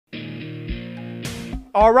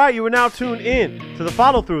All right, you are now tuned in to the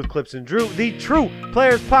Follow Through with Clips and Drew, the True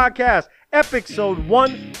Players Podcast, episode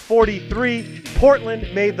 143.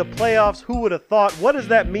 Portland made the playoffs. Who would have thought? What does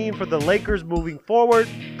that mean for the Lakers moving forward?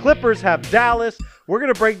 Clippers have Dallas. We're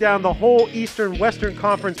going to break down the whole Eastern-Western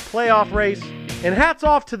Conference playoff race. And hats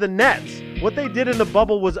off to the Nets. What they did in the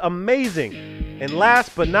bubble was amazing. And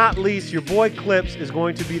last but not least, your boy Clips is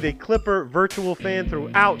going to be the Clipper virtual fan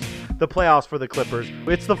throughout the playoffs for the Clippers.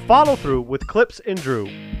 It's the Follow Through with Clips and Drew.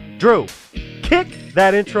 Drew, kick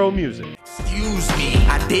that intro music. Excuse me,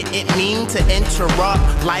 I didn't mean to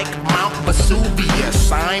interrupt like Mount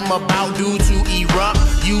Vesuvius. I'm about due to erupt.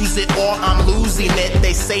 Use it or I'm losing it.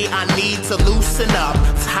 They say I need to loosen up.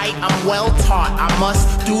 Tight, I'm well taught. I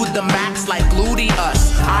must do the max like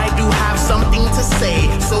gluteus. I do have something to say,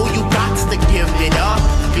 so you got to give it up.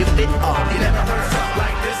 Give it up. You never heard something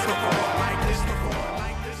like this before. Like this before.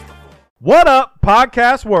 Like this before. What up,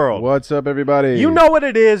 podcast world? What's up, everybody? You know what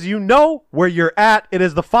it is. You know where you're at. It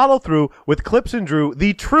is the Follow Through with Clips and Drew,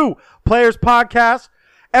 the True Players Podcast,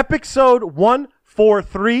 episode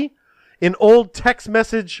 143. In old text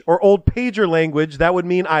message or old pager language, that would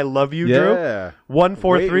mean I love you, Drew. Yeah.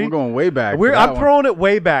 143. We're going way back. I'm throwing it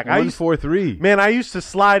way back. 143. Man, I used to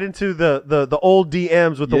slide into the old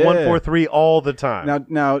DMs with the 143 all the time.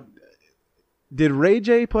 Now, did Ray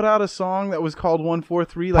J put out a song that was called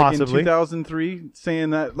 143 like Possibly. in 2003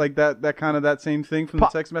 saying that like that kind of that same thing from the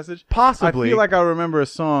text message? Possibly. I feel like I remember a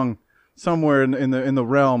song somewhere in the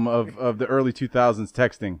realm of the early 2000s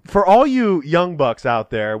texting. For all you young bucks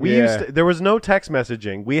out there, there was no text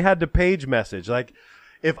messaging. We had to page message. Like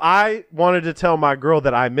if I wanted to tell my girl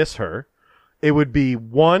that I miss her, it would be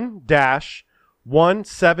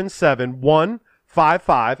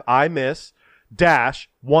 1-177155 I miss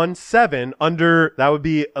 -17 under, that would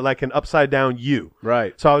be like an upside down U.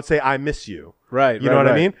 Right. So I would say I miss you. Right. You know what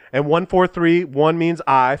I mean? And 143, 1 means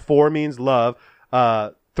I, 4 means love,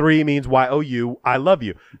 3 means YOU, I love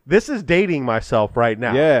you. This is dating myself right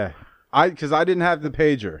now. Yeah. Because I didn't have the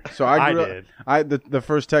pager. So I did. The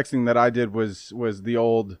first texting that I did was the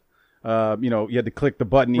old, you had to click the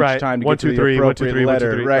button each time to get to the appropriate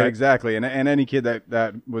letter. Right, exactly. And any kid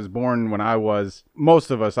that was born when I was, most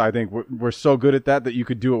of us, I think, were so good at that you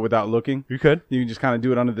could do it without looking. You could? You can just kind of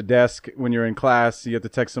do it under the desk when you're in class. You have to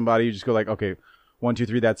text somebody. You just go like, okay, 1, 2,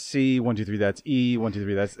 3, that's C. 1, 2, 3, that's E. 1, 2,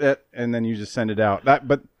 3, that's it. And then you just send it out.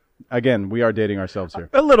 But again, we are dating ourselves here.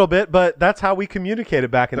 A little bit, but that's how we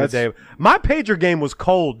communicated back in the day. My pager game was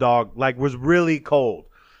cold, dog. Like, was really cold.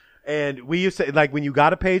 And we used to, like, when you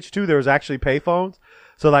got a page too, there was actually payphones.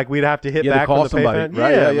 So, like, we'd have to hit back call on the somebody. payphone.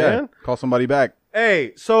 Right, yeah. Man. Call somebody back.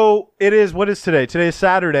 Hey, so what is today? Today is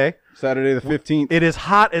Saturday. Saturday the 15th. It is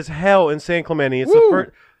hot as hell in San Clemente. It's Woo! the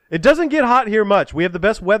first. It doesn't get hot here much. We have the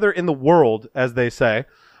best weather in the world, as they say.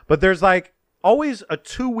 But there's like always a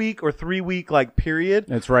 2-week or 3-week like period.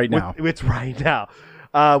 It's right now. It's right now.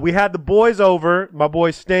 We had the boys over. My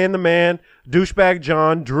boy Stan the Man, Douchebag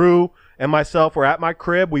John, Drew, and myself were at my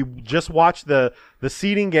crib. We just watched the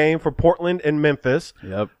seeding game for Portland and Memphis.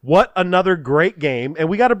 Yep. What another great game. And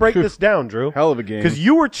we got to break this down, Drew. Hell of a game. Because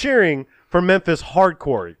you were cheering for Memphis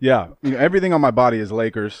hardcore. Yeah. Everything on my body is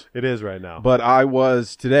Lakers. It is right now. But I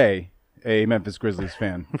was today a Memphis Grizzlies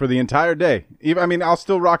fan for the entire day. I'll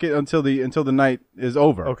still rock it until the night is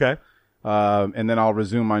over. Okay. And then I'll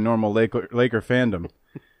resume my normal Laker fandom.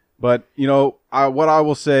 But what I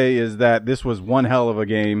will say is that this was one hell of a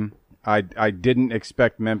game. I didn't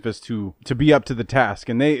expect Memphis to be up to the task,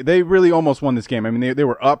 and they really almost won this game. I mean, they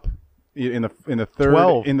were up in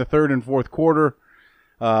the third and fourth quarter.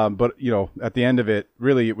 But at the end of it,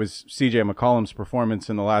 really it was CJ McCollum's performance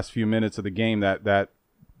in the last few minutes of the game that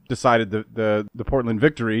decided the Portland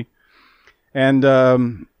victory. And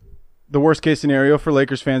the worst case scenario for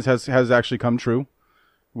Lakers fans has actually come true.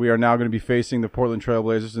 We are now going to be facing the Portland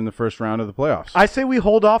Trailblazers in the first round of the playoffs. I say we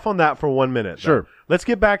hold off on that for 1 minute. Sure. Though. Let's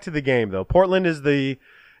get back to the game, though. Portland is the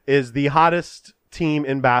hottest team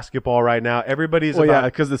in basketball right now. Everybody's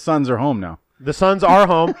because the Suns are home now. The Suns are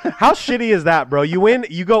home. How shitty is that, bro? You win,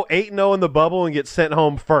 you go 8-0 in the bubble and get sent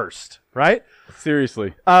home first, right?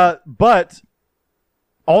 Seriously. But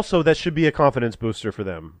also that should be a confidence booster for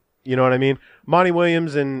them. You know what I mean? Monty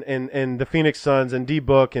Williams and the Phoenix Suns and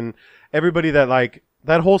D-Book and everybody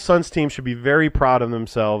that whole Suns team should be very proud of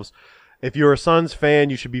themselves. If you're a Suns fan,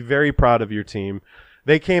 you should be very proud of your team.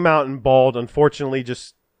 They came out and balled. Unfortunately,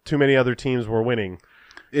 just too many other teams were winning.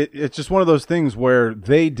 It's just one of those things where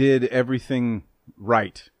they did everything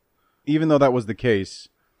right. Even though that was the case,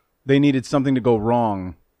 they needed something to go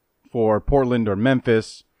wrong for Portland or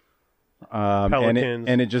Memphis Pelicans.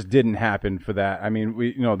 And it just didn't happen for that. I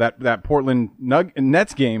mean, that Portland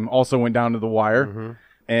Nets game also went down to the wire,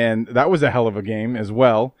 and that was a hell of a game as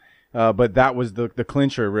well. But that was the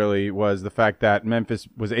clincher, really, was the fact that Memphis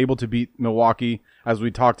was able to beat Milwaukee, as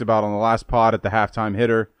we talked about on the last pod at the halftime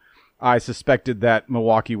hitter. I suspected that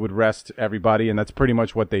Milwaukee would rest everybody, and that's pretty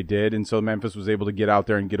much what they did. And so Memphis was able to get out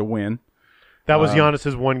there and get a win. That was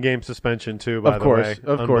Giannis's 1-game suspension too, by the way.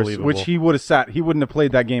 Of course, which he would have sat. He wouldn't have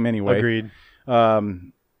played that game anyway. Agreed.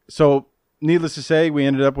 So, needless to say, we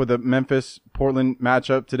ended up with a Memphis-Portland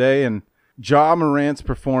matchup today, and Ja Morant's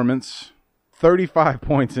performance, 35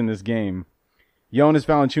 points in this game. Jonas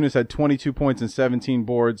Valanciunas had 22 points and 17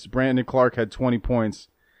 boards. Brandon Clark had 20 points,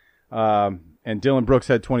 and Dylan Brooks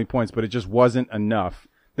had 20 points, but it just wasn't enough.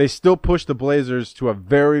 They still pushed the Blazers to a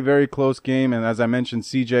very, very close game, and as I mentioned,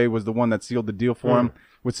 CJ was the one that sealed the deal for him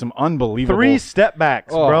with some unbelievable 3 step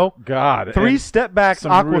backs, bro. God, 3 step backs,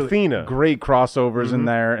 Aquafina. Really great crossovers in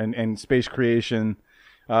there and space creation,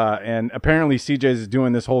 and apparently CJ is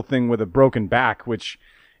doing this whole thing with a broken back, which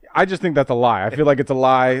I just think that's a lie. I feel like it's a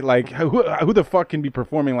lie. Like who the fuck can be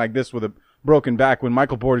performing like this with a broken back when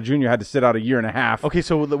Michael Porter Jr. had to sit out a year and a half? Okay,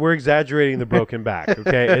 so we're exaggerating the broken back.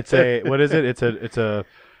 Okay, it's a what is it?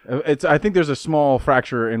 It's I think there's a small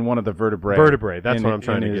fracture in one of the vertebrae. That's what I'm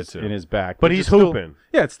trying to get to in his back. But he's hooping.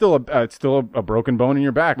 It's still a broken bone in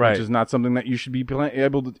your back, right, which is not something that you should be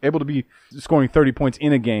able to be scoring 30 points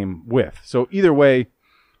in a game with. So either way,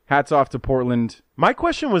 hats off to Portland. My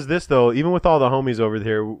question was this though, even with all the homies over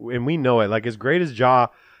there, and we know it, like as great as Ja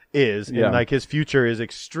is, and like his future is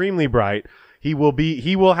extremely bright. He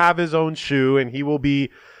will have his own shoe, and he will be,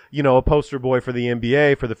 a poster boy for the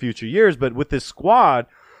NBA for the future years. But with this squad,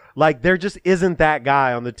 like there just isn't that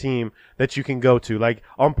guy on the team that you can go to. Like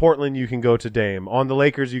on Portland, you can go to Dame. On the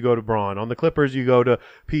Lakers, you go to Braun. On the Clippers, you go to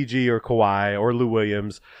PG or Kawhi or Lou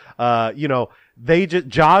Williams.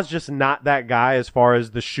 Ja's just not that guy as far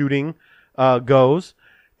as the shooting goes,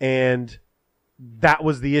 and that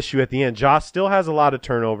was the issue at the end. Ja still has a lot of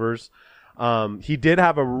turnovers. He did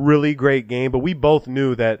have a really great game, but we both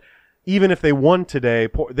knew that even if they won today,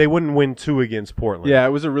 they wouldn't win 2 against Portland. Yeah, it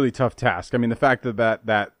was a really tough task. I mean, the fact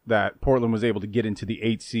that Portland was able to get into the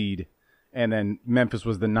 8 seed and then Memphis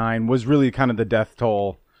was the 9 was really kind of the death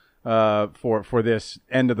toll for this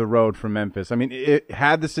end of the road for Memphis. I mean,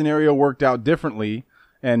 had the scenario worked out differently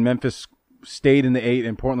and Memphis stayed in the 8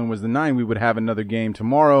 and Portland was the 9, we would have another game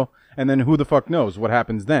tomorrow, and then who the fuck knows what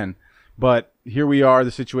happens then. But here we are. The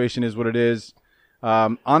situation is what it is.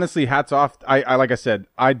 Honestly, hats off. I like I said,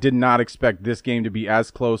 I did not expect this game to be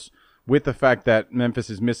as close, with the fact that Memphis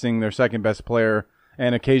is missing their second best player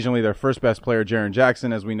and occasionally their first best player, Jaren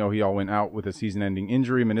Jackson. As we know, he all went out with a season-ending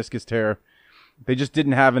injury, meniscus tear. They just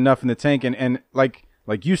didn't have enough in the tank. And like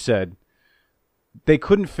you said, they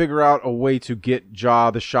couldn't figure out a way to get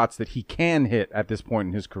Ja the shots that he can hit at this point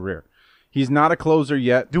in his career. He's not a closer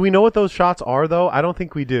yet. Do we know what those shots are, though? I don't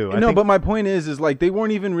think we do. But my point is like they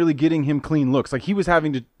weren't even really getting him clean looks. Like he was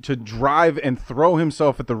having to drive and throw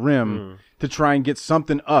himself at the rim to try and get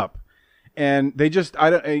something up. And they just,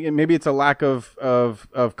 maybe it's a lack of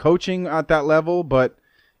coaching at that level, but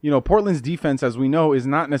Portland's defense, as we know, is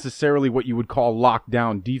not necessarily what you would call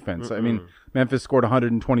lockdown defense. Mm-mm. I mean, Memphis scored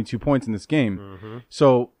 122 points in this game. Mm-hmm.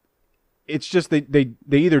 So it's just they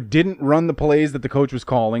either didn't run the plays that the coach was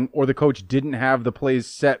calling, or the coach didn't have the plays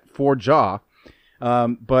set for Ja.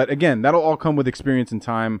 But again, that'll all come with experience and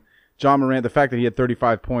time. Ja Morant, the fact that he had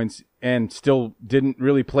 35 points and still didn't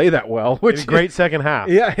really play that well, which great second half.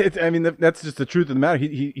 Yeah, that's just the truth of the matter.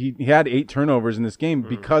 He had 8 turnovers in this game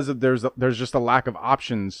because of there's just a lack of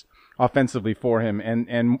options offensively for him,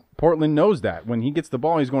 and Portland knows that when he gets the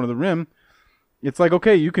ball, he's going to the rim. It's like,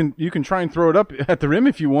 okay, you can try and throw it up at the rim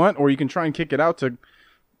if you want, or you can try and kick it out to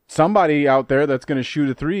somebody out there that's going to shoot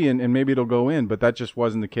a 3 and maybe it'll go in, but that just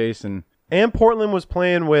wasn't the case. And Portland was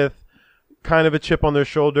playing with kind of a chip on their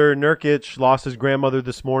shoulder. Nurkic lost his grandmother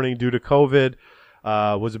this morning due to COVID,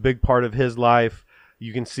 was a big part of his life.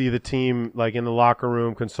 You can see the team like in the locker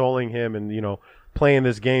room consoling him and, playing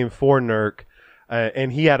this game for Nurk.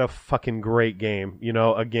 And he had a fucking great game,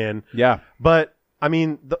 again. Yeah. But, I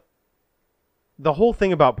mean, the whole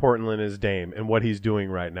thing about Portland is Dame and what he's doing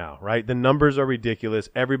right now, right? The numbers are ridiculous.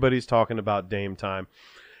 Everybody's talking about Dame time.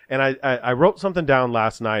 And I wrote something down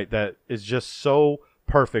last night that is just so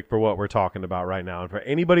perfect for what we're talking about right now. And for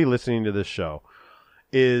anybody listening to this show,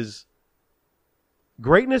 is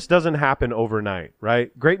greatness doesn't happen overnight,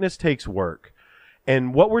 right? Greatness takes work.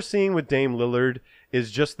 And what we're seeing with Dame Lillard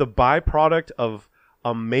is just the byproduct of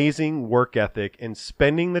amazing work ethic and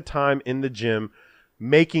spending the time in the gym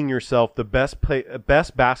making yourself the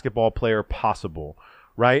best basketball player possible,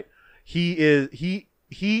 right? he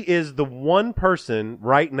is the one person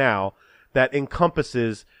right now that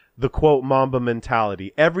encompasses the quote Mamba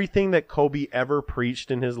mentality. Everything that Kobe ever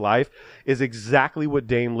preached in his life is exactly what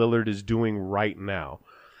Dame Lillard is doing right now.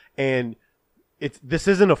 And this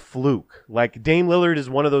isn't a fluke. Like, Dame Lillard is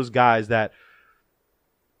one of those guys that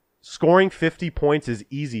scoring 50 points is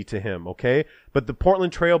easy to him, okay? But the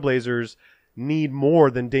Portland Trailblazers need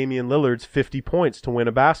more than Damian Lillard's 50 points to win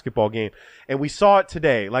a basketball game. And we saw it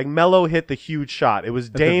today. Like, Melo hit the huge shot. It was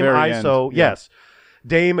Dame ISO. End. Yeah. Yes.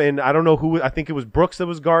 Dame, and I don't know who, I think it was Brooks that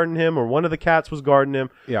was guarding him, or one of the cats was guarding him.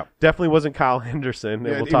 Yeah. Definitely wasn't Kyle Henderson.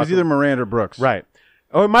 Yeah, it was either Morant or Brooks. Right.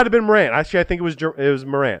 Oh, it might have been Morant. Actually, I think it was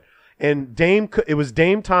Morant. And it was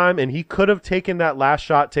Dame time, and he could have taken that last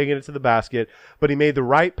shot, taken it to the basket, but he made the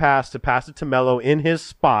right pass to pass it to Melo in his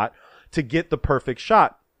spot to get the perfect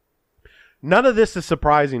shot. None of this is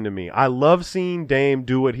surprising to me. I love seeing Dame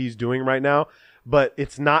do what he's doing right now, but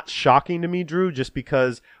it's not shocking to me, Drew, just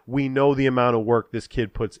because we know the amount of work this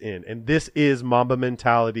kid puts in. And this is Mamba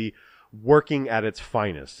mentality working at its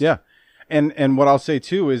finest. Yeah. And what I'll say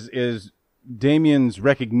too is Damian's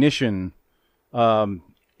recognition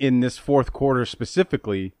in this fourth quarter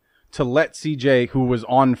specifically to let CJ, who was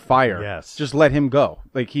on fire, just let him go.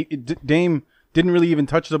 Like, Dame didn't really even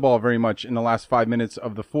touch the ball very much in the last 5 minutes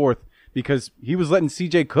of the fourth, because he was letting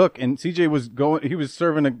CJ cook, and CJ was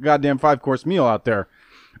serving a goddamn 5-course meal out there.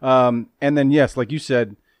 And then, yes, like you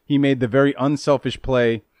said, he made the very unselfish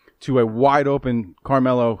play to a wide open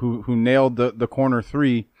Carmelo who nailed the corner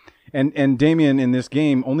three. And Damian in this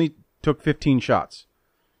game only took 15 shots.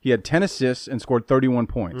 He had 10 assists and scored 31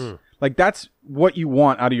 points. Like, that's what you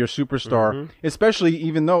want out of your superstar, especially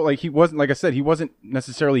even though, like, he wasn't, like I said, he wasn't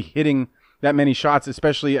necessarily hitting that many shots,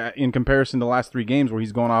 especially in comparison to the last 3 games where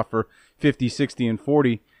he's going off for 50, 60, and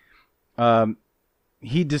 40.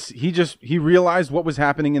 He realized what was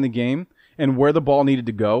happening in the game and where the ball needed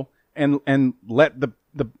to go, and let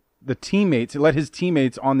the teammates, let his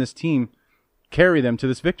teammates on this team carry them to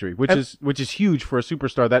this victory, which is huge for a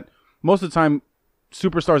superstar. That most of the time,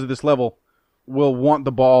 superstars at this level will want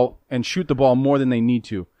the ball and shoot the ball more than they need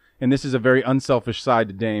to, and this is a very unselfish side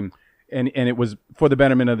to Dame. And it was for the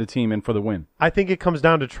betterment of the team and for the win. I think it comes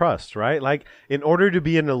down to trust, right? Like, in order to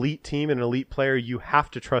be an elite team and an elite player, you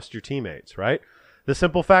have to trust your teammates, right? The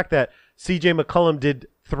simple fact that CJ McCollum did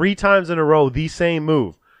 3 times in a row the same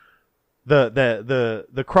move.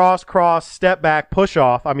 The cross, step back, push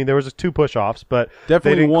off. I mean, there was 2 push offs, but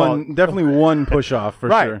definitely one push off for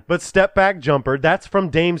right, sure. But step back jumper, that's from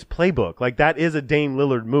Dame's playbook. Like, that is a Dame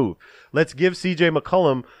Lillard move. Let's give CJ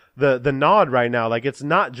McCollum the nod right now. Like, it's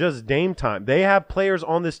not just Dame time. They have players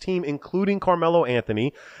on this team, including Carmelo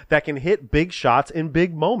Anthony, that can hit big shots in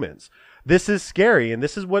big moments. This is scary, and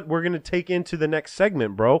this is what we're going to take into the next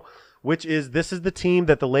segment, bro, which is this is the team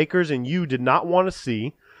that the Lakers and you did not want to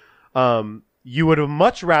see. You would have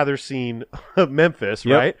much rather seen Memphis,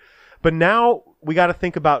 right? But now we got to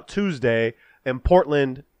think about Tuesday and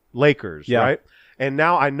Portland Lakers, right? And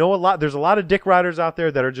now I know there's a lot of dick riders out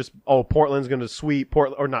there that are just, Portland's going to sweep,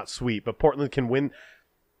 or not sweep, but Portland can win,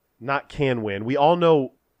 not can win. We all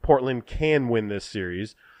know Portland can win this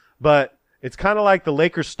series, but it's kind of like the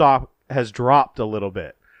Lakers stock has dropped a little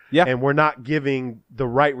bit. Yeah. And we're not giving the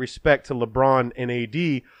right respect to LeBron and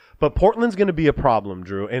AD, but Portland's going to be a problem,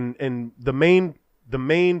 Drew. And the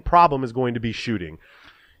main problem is going to be shooting.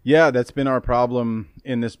 Yeah, that's been our problem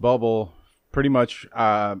in this bubble pretty much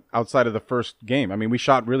outside of the first game. I mean, we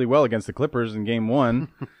shot really well against the Clippers in game 1.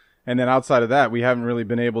 And then outside of that, we haven't really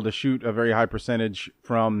been able to shoot a very high percentage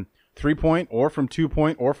from 3-point or from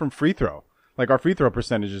 2-point or from free throw. Like, our free throw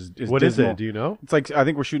percentage is what dismal. Is it? Do you know? It's like, I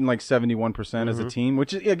think we're shooting like 71% as a team,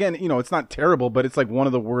 which is, again, it's not terrible, but it's like one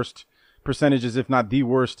of the worst percentages, if not the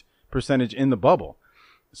worst percentage in the bubble.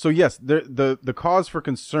 So yes, the cause for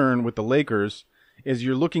concern with the Lakers is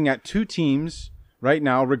you're looking at 2 teams right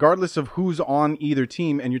now, regardless of who's on either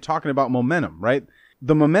team, and you're talking about momentum, right?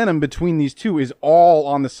 The momentum between these 2 is all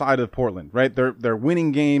on the side of Portland, right? They're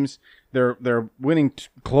winning games. They're winning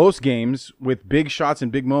close games with big shots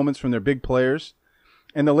and big moments from their big players.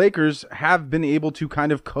 And the Lakers have been able to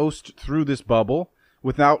kind of coast through this bubble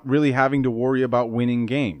without really having to worry about winning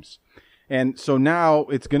games. And so now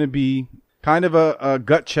it's going to be kind of a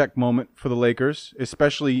gut check moment for the Lakers,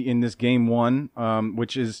 especially in this game 1,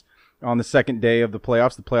 which is on the second day of the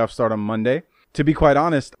playoffs. The playoffs start on Monday. To be quite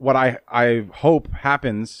honest, what I hope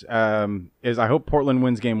happens is I hope Portland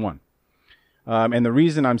wins game 1. And the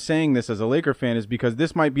reason I'm saying this as a Laker fan is because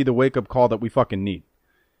this might be the wake-up call that we fucking need.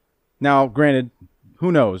 Now, granted,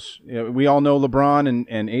 who knows? We all know LeBron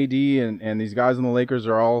and AD and these guys on the Lakers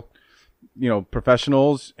are all,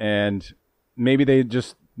 professionals, and maybe they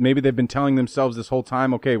just maybe they've been telling themselves this whole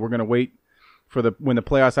time, okay, we're going to wait for when the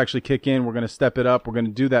playoffs actually kick in. We're going to step it up. We're going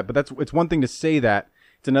to do that. But it's one thing to say that.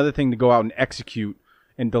 It's another thing to go out and execute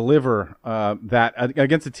and deliver that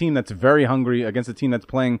against a team that's very hungry, against a team that's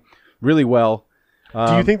playing really well.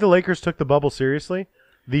 Do you think the Lakers took the bubble seriously?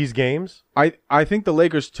 These games? I think the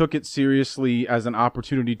Lakers took it seriously as an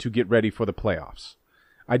opportunity to get ready for the playoffs.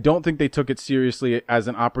 I don't think they took it seriously as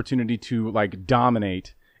an opportunity to like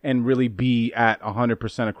dominate and really be at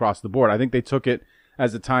 100% across the board. I think they took it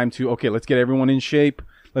as a time to, okay, let's get everyone in shape.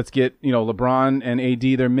 Let's get, LeBron and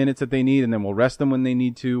AD their minutes that they need, and then we'll rest them when they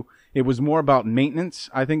need to. It was more about maintenance,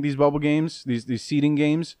 I think, these bubble games, these seeding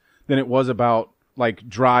games, than it was about like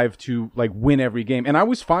drive to like win every game. And I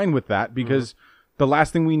was fine with that because the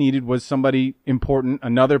last thing we needed was somebody important,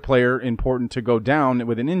 another player important to go down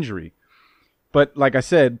with an injury. But like I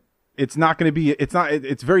said, it's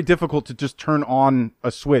very difficult to just turn on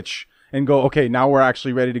a switch and go, okay, now we're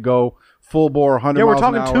actually ready to go full bore 100 miles an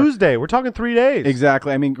hour. Yeah, we're talking Tuesday. We're talking 3 days.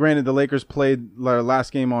 Exactly. I mean, granted, the Lakers played their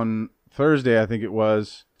last game on Thursday, I think it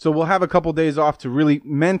was. So we'll have a couple days off to really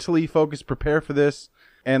mentally focus, prepare for this.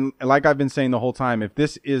 And like I've been saying the whole time, if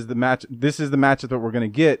this is the matchup that we're going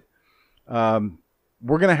to get,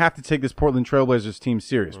 we're going to have to take this Portland Trailblazers team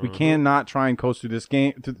serious. We cannot try and coast through this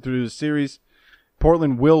game, through the series.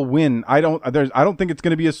 Portland will win. I don't think it's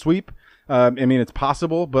going to be a sweep. I mean, it's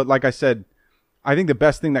possible, but like I said, I think the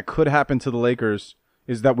best thing that could happen to the Lakers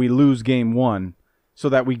is that we lose game one so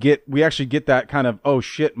that we actually get that kind of, oh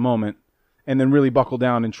shit moment, and then really buckle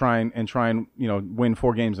down and try and win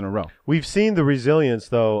 4 games in a row. We've seen the resilience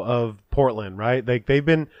though of Portland, right? They've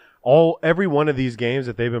been every one of these games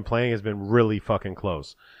that they've been playing has been really fucking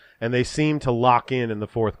close. And they seem to lock in the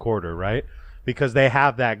fourth quarter, right? Because they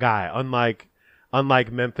have that guy, unlike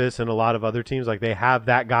Memphis and a lot of other teams, like they have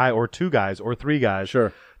that guy or 2 guys or 3 guys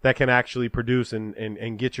sure, that can actually produce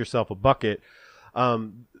and get yourself a bucket.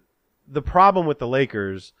 The problem with the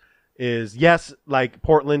Lakers is, yes, like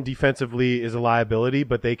Portland defensively is a liability,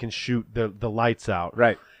 but they can shoot the lights out.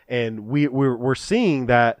 Right. And we're seeing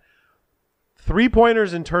that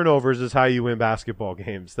 3-pointers and turnovers is how you win basketball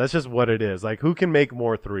games. That's just what it is. Like, who can make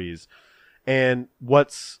more threes? And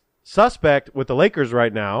what's suspect with the Lakers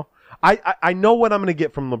right now, I know what I'm going to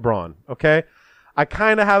get from LeBron, okay? I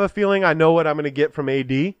kind of have a feeling I know what I'm going to get from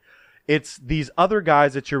AD. It's these other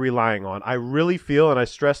guys that you're relying on. I really feel, and I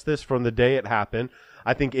stressed this from the day it happened,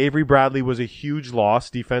 I think Avery Bradley was a huge loss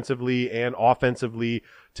defensively and offensively,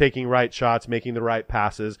 taking right shots, making the right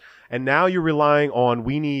passes. And now you're relying on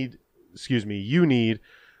you need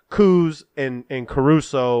Kuz and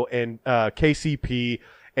Caruso and KCP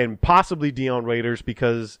and possibly Dion Waiters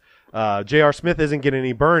because J.R. Smith isn't getting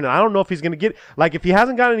any burn. And I don't know if he's going to get, like, if he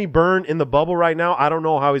hasn't got any burn in the bubble right now, I don't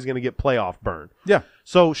know how he's going to get playoff burn. Yeah.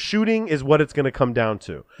 So shooting is what it's going to come down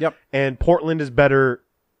to. Yep. And Portland is better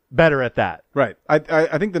at that. Right.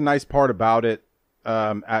 I think the nice part about it,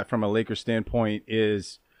 from a Lakers standpoint,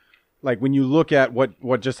 is like when you look at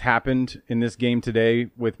what just happened in this game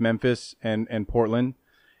today with Memphis and Portland,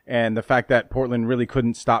 and the fact that Portland really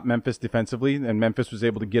couldn't stop Memphis defensively, and Memphis was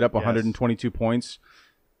able to get up 122 points.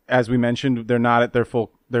 As we mentioned, they're not at their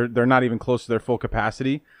full. They're not even close to their full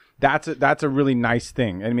capacity. That's a really nice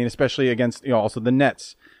thing. I mean, especially against also the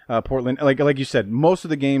Nets. Portland, like you said, most of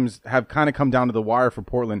the games have kind of come down to the wire for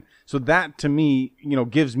Portland. So that to me,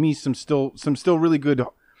 gives me some still really good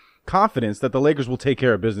confidence that the Lakers will take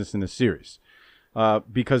care of business in this series.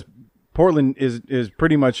 Because Portland is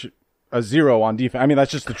pretty much a 0 on defense. I mean,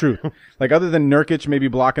 that's just the truth. Like, other than Nurkic maybe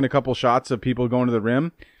blocking a couple shots of people going to the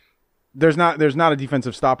rim, there's not a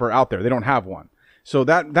defensive stopper out there. They don't have one. So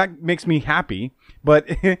that makes me happy, but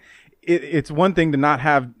it's one thing to not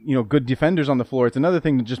have, good defenders on the floor. It's another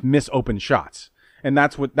thing to just miss open shots. And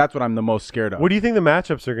that's what I'm the most scared of. What do you think the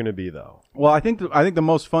matchups are going to be, though? Well, I think the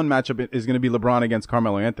most fun matchup is going to be LeBron against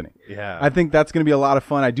Carmelo Anthony. Yeah. I think that's going to be a lot of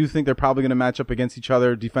fun. I do think they're probably going to match up against each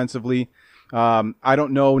other defensively. I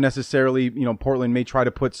don't know necessarily, Portland may try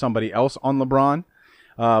to put somebody else on LeBron.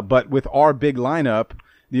 But with our big lineup,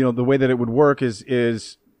 the way that it would work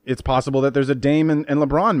is it's possible that there's a Dame and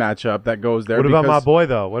LeBron matchup that goes there. What about my boy,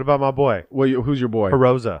 though? What about my boy? Well, who's your boy?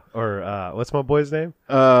 Hiroza. Or what's my boy's name?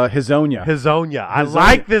 Hizonia. I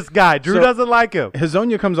like this guy. Drew doesn't like him.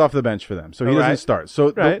 Hizonia comes off the bench for them, so he doesn't start.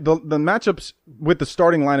 So the matchups with the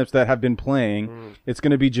starting lineups that have been playing, it's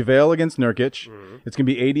going to be JaVale against Nurkic. It's going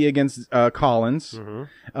to be AD against Collins.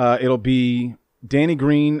 It'll be Danny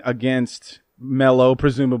Green against Melo,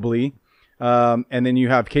 presumably. And then you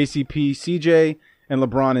have KCP, CJ, and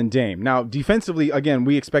LeBron and Dame. Now, defensively, again,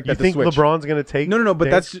 we expect You that to think switch. LeBron's going to take? No, but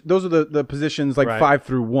Dame? those are the positions like Right. 5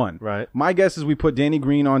 through 1. Right. My guess is we put Danny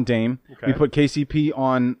Green on Dame. Okay. We put KCP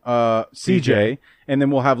on CJ, and then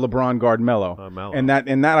we'll have LeBron guard Melo. Melo. And that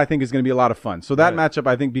I think is going to be a lot of fun. So that Right. matchup,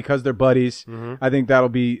 I think, because they're buddies, I think that'll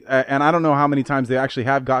be. And I don't know how many times they actually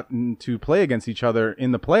have gotten to play against each other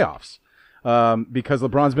in the playoffs, because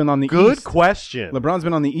LeBron's been on the Good East. question. LeBron's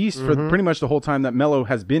been on the East for pretty much the whole time that Melo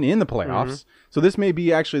has been in the playoffs. So this may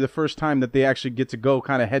be actually the first time that they actually get to go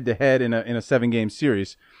kind of head to head in a 7-game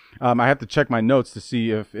series. I have to check my notes to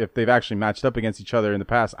see if they've actually matched up against each other in the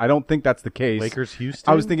past. I don't think that's the case. Lakers, Houston.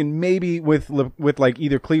 I was thinking maybe with like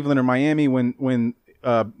either Cleveland or Miami when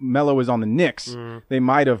Melo was on the Knicks, they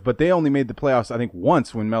might have, but they only made the playoffs I think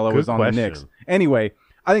once when Melo was on the Knicks. Anyway,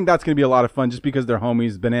 I think that's going to be a lot of fun just because they're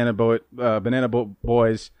homies, Banana Boat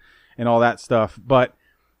Boys, and all that stuff. But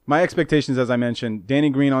my expectations, as I mentioned, Danny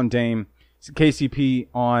Green on Dame, KCP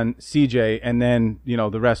on CJ, and then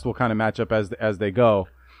the rest will kind of match up as they go.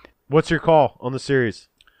 What's your call on the series?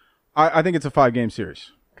 I think it's a 5-game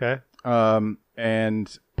series. Okay.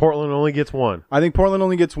 And Portland only gets one. I think Portland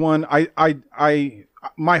only gets one.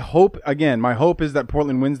 My hope is that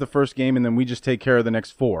Portland wins the first game and then we just take care of the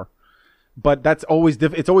next 4. But that's always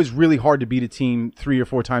it's always really hard to beat a team 3 or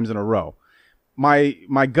 4 times in a row.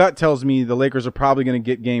 My gut tells me the Lakers are probably going to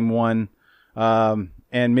get game 1,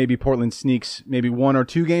 and maybe Portland sneaks maybe 1 or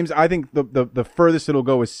 2 games. I think the furthest it'll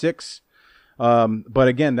go is 6. But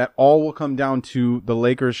again, that all will come down to the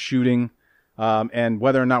Lakers shooting, and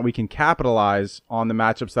whether or not we can capitalize on the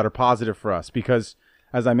matchups that are positive for us. Because,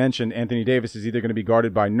 as I mentioned, Anthony Davis is either going to be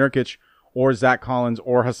guarded by Nurkic or Zach Collins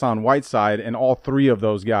or Hassan Whiteside, and all 3 of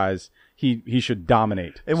those guys he should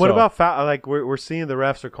dominate. And what about foul? Like we're seeing the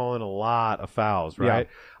refs are calling a lot of fouls, right?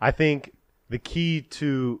 Yeah. I think the key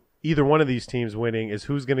to either one of these teams winning is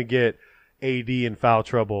who's going to get AD in foul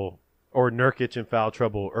trouble or Nurkic in foul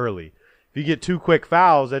trouble early. If you get 2 quick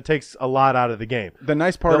fouls, that takes a lot out of the game. The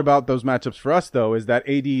nice part about those matchups for us, though, is that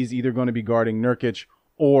AD is either going to be guarding Nurkic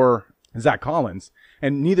or Zach Collins,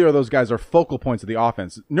 and neither of those guys are focal points of the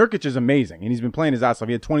offense. Nurkic is amazing, and he's been playing his ass off.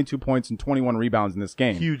 He had 22 points and 21 rebounds in this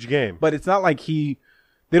game. Huge game. But it's not like they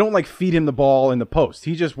don't like feed him the ball in the post.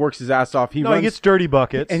 He just works his ass off. He gets dirty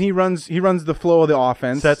buckets. And he runs the flow of the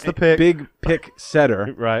offense. Sets the pick. Big pick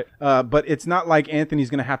setter. Right. But it's not like Anthony's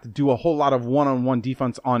going to have to do a whole lot of one-on-one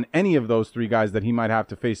defense on any of those 3 guys that he might have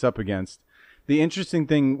to face up against. The interesting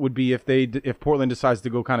thing would be if Portland decides to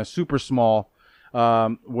go kind of super small,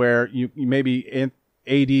 where you maybe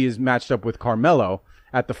AD is matched up with Carmelo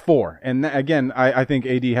at the 4. And again, I think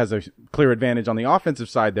AD has a clear advantage on the offensive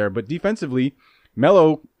side there, but defensively,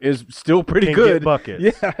 Melo is still pretty Can good. get buckets.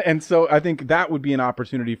 Yeah, and so I think that would be an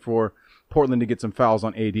opportunity for Portland to get some fouls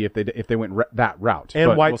on AD if they went that route. And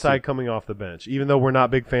But Whiteside we'll coming off the bench, even though we're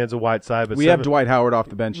not big fans of Whiteside. But we have Dwight Howard off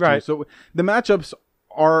the bench too. Right. So the matchups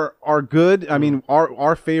are good. I mean,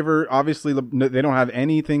 our favor, obviously, they don't have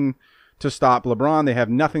anything to stop LeBron. They have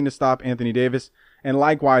nothing to stop Anthony Davis. And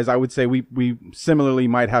likewise, I would say we similarly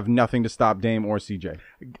might have nothing to stop Dame or CJ.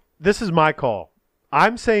 This is my call.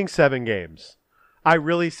 I'm saying 7 games. I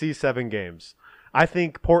really see 7 games. I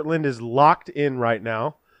think Portland is locked in right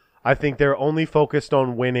now. I think they're only focused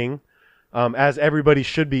on winning, as everybody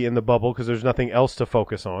should be in the bubble because there's nothing else to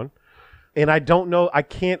focus on. And I don't know.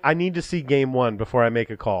 I need to see game 1 before I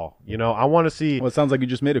make a call. I want to see. Well, it sounds like you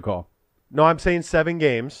just made a call. No, I'm saying 7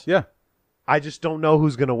 games. Yeah. I just don't know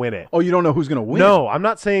who's going to win it. Oh, you don't know who's going to win? No, I'm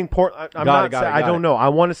not saying I don't it. know. I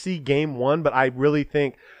want to see game 1, but I really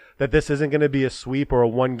think that this isn't going to be a sweep or a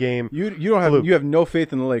 1-game. You have no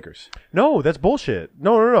faith in the Lakers. No, that's bullshit.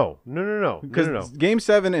 No. Because Game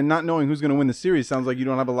 7 and not knowing who's going to win the series sounds like you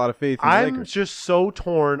don't have a lot of faith in the I'm Lakers. just so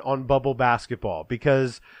torn on bubble basketball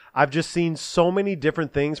because I've just seen so many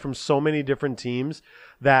different things from so many different teams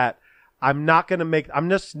that I'm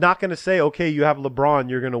just not going to say, okay, you have LeBron,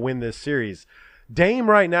 you're going to win this series. Dame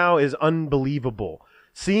right now is unbelievable.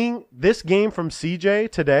 Seeing this game from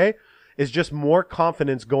CJ today is just more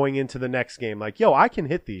confidence going into the next game. Like, yo, I can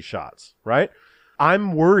hit these shots, right?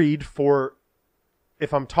 I'm worried for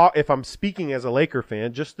if I'm speaking as a Laker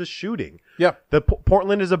fan, just the shooting. Yeah.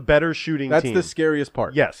 Portland is a better shooting team. That's the scariest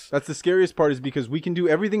part. Yes. That's the scariest part is because we can do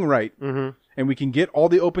everything right and we can get all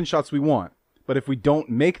the open shots we want. But if we don't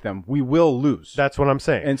make them, we will lose. That's what I'm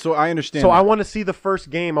saying. And so I understand. So that. I want to see the first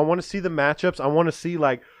game. I want to see the matchups. I want to see,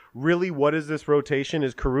 like, really what is this rotation?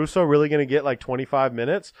 Is Caruso really going to get, like, 25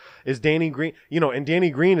 minutes? Is Danny Green, and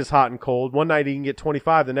Danny Green is hot and cold. One night he can get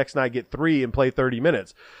 25, the next night get 3 and play 30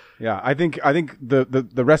 minutes. Yeah, I think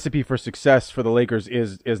the recipe for success for the Lakers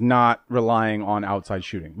is not relying on outside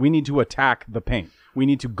shooting. We need to attack the paint. We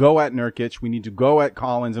need to go at Nurkic. We need to go at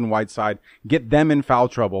Collins and Whiteside, get them in foul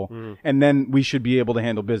trouble, and then we should be able to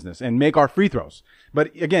handle business and make our free throws.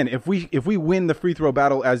 But again, if we win the free throw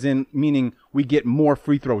battle, as in meaning we get more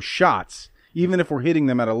free throw shots, even if we're hitting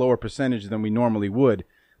them at a lower percentage than we normally would,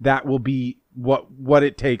 that will be what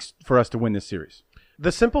it takes for us to win this series.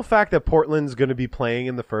 The simple fact that Portland's going to be playing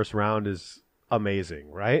in the first round is amazing,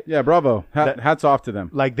 right? Yeah, bravo. Hats off to them.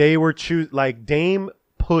 Like they were like Dame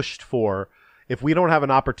pushed for, if we don't have an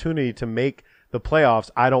opportunity to make the playoffs,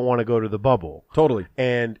 I don't want to go to the bubble. Totally.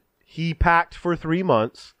 And he packed for 3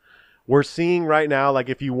 months. We're seeing right now, like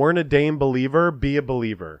if you weren't a Dame believer, be a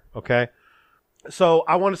believer, okay? So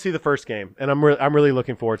I want to see the first game, and I'm really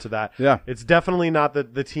looking forward to that. Yeah. It's definitely not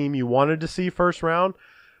the team you wanted to see first round.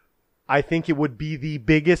 I think it would be the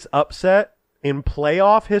biggest upset in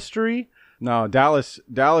playoff history. No, Dallas,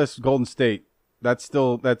 Golden State. That's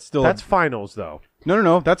finals though.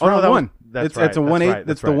 No. That's round one. It's a 1-8. Right,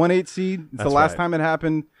 it's the 1-8 seed. It's the last time it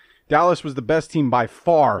happened. Dallas was the best team by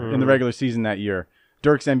far in the regular season that year.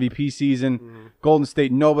 Dirk's MVP season. Golden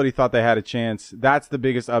State, nobody thought they had a chance. That's the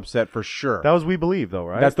biggest upset for sure. That was We Believe though,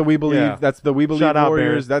 right? That's the We Believe. Yeah. That's the We Believe Shout out,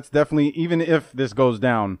 Warriors. Barrett. That's definitely, even if this goes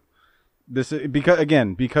down, this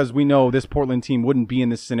because we know this Portland team wouldn't be in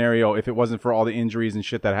this scenario if it wasn't for all the injuries and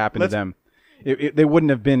shit that happened to them. They wouldn't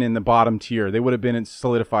have been in the bottom tier. They would have been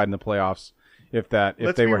solidified in the playoffs if they were healthy.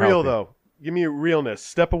 Let's be real though. Give me realness.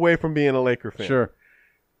 Step away from being a Laker fan. Sure.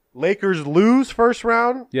 Lakers lose first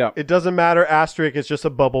round. Yeah. It doesn't matter. Asterisk. It's just a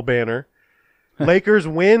bubble banner. Lakers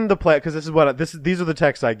win the play because these are the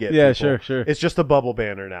texts I get. Yeah, people. sure. It's just a bubble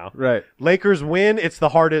banner now. Right. Lakers win. It's the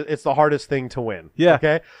hardest thing to win. Yeah.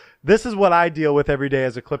 Okay. This is what I deal with every day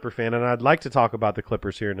as a Clipper fan, and I'd like to talk about the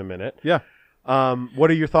Clippers here in a minute. Yeah. What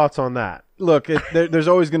are your thoughts on that? Look, there's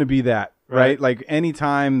always going to be that, right? Right. Like any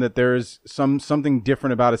time that there's something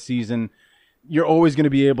different about a season, you're always going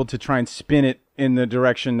to be able to try and spin it in the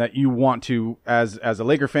direction that you want to as a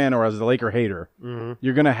Laker fan or as a Laker hater. Mm-hmm.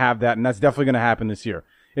 You're going to have that, and that's definitely going to happen this year.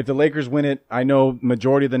 If the Lakers win it, I know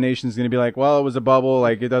majority of the nation is going to be like, well, it was a bubble.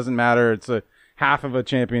 Like, it doesn't matter. It's a half of a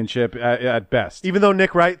championship at best. Even though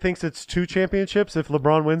Nick Wright thinks it's 2 championships if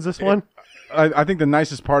LeBron wins this one? I think the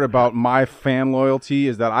nicest part about my fan loyalty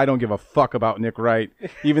is that I don't give a fuck about Nick Wright,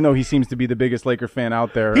 even though he seems to be the biggest Laker fan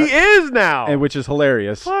out there. He is now! And which is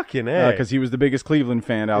hilarious. Fucking A. Because he was the biggest Cleveland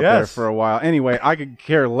fan out there for a while. Anyway, I could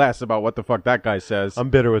care less about what the fuck that guy says. I'm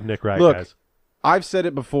bitter with Nick Wright, Look, guys. I've said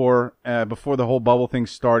it before the whole bubble thing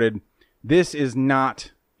started. This is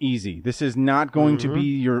not easy. This is not going to be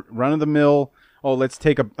your run-of-the-mill, let's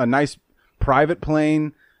take a nice private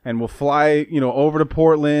plane and we'll fly, over to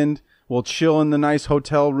Portland. We'll chill in the nice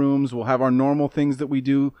hotel rooms. We'll have our normal things that we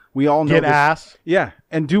do. We all know Get ass. Yeah,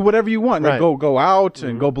 and do whatever you want. Right. Like go out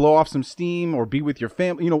and go blow off some steam or be with your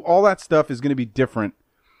family. All that stuff is going to be different.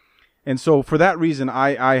 And so for that reason,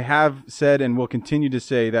 I have said and will continue to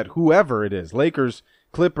say that whoever it is, Lakers,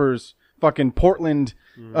 Clippers, fucking Portland,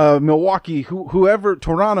 Milwaukee, whoever,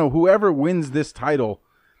 Toronto, whoever wins this title,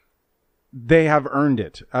 they have earned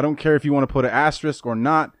it. I don't care if you want to put an asterisk or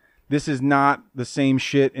not. This is not the same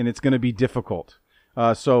shit, and it's going to be difficult.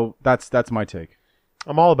 So that's my take.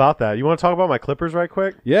 I'm all about that. You want to talk about my Clippers right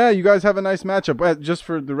quick? Yeah, you guys have a nice matchup. Just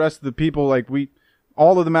for the rest of the people,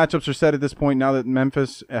 all of the matchups are set at this point now that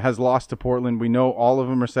Memphis has lost to Portland. We know all of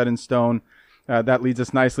them are set in stone. That leads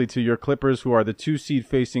us nicely to your Clippers, who are the 2 seed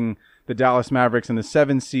facing the Dallas Mavericks and the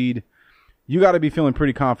 7 seed. You got to be feeling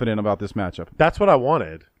pretty confident about this matchup. That's what I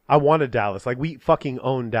wanted. I wanted Dallas. We fucking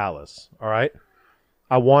own Dallas, all right?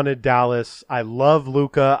 I wanted Dallas. I love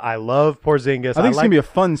Luka. I love Porzingis. I think it's going to be a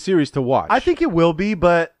fun series to watch. I think it will be,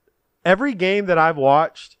 but every game that I've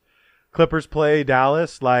watched Clippers play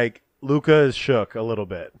Dallas, Luka is shook a little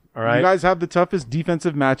bit, all right? You guys have the toughest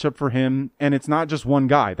defensive matchup for him, and it's not just one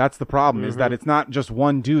guy. That's the problem, is that it's not just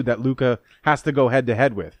one dude that Luka has to go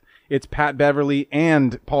head-to-head with. It's Pat Beverly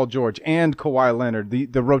and Paul George and Kawhi Leonard.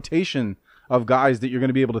 The rotation of guys that you're going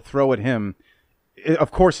to be able to throw at him,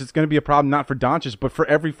 of course, it's going to be a problem not for Doncic, but for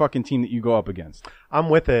every fucking team that you go up against. I'm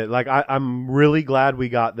with it. I'm really glad we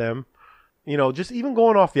got them. Just even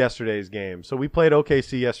going off yesterday's game. So we played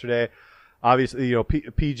OKC yesterday. Obviously,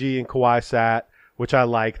 PG and Kawhi sat, which I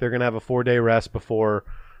like. They're going to have a 4-day rest before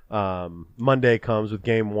Monday comes with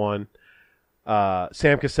game 1.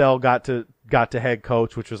 Sam Cassell got to head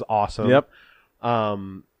coach, which was awesome. Yep.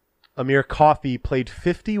 Amir Coffey played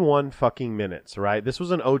 51 fucking minutes, right? This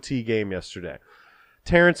was an OT game yesterday.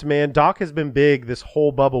 Terrence Mann, Doc has been big this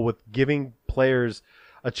whole bubble with giving players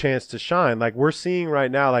a chance to shine. We're seeing right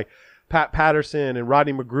now, Pat Patterson and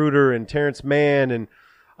Rodney Magruder and Terrence Mann and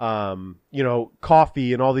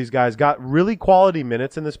Coffey and all these guys got really quality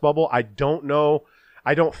minutes in this bubble. I don't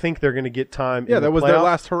think they're going to get time. Yeah, in that was playoffs. their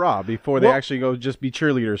last hurrah before they actually go just be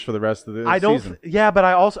cheerleaders for the rest of the season.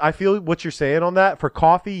 But I feel what you're saying on that. For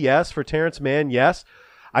Coffey, yes. For Terrence Mann, yes.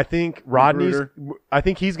 I think I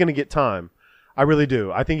think he's going to get time. I really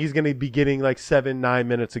do. I think he's going to be getting like 7-9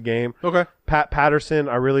 minutes a game. Okay. Pat Patterson,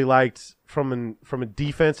 I really liked from a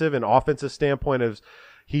defensive and offensive standpoint of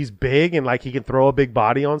he's big and like he can throw a big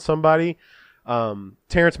body on somebody.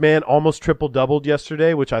 Terrence Mann almost triple-doubled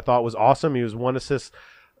yesterday, which I thought was awesome. He was 1 assist.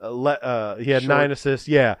 He had 9 assists.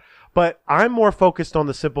 Yeah. But I'm more focused on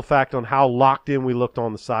the simple fact on how locked in we looked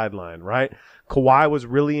on the sideline, right? Kawhi was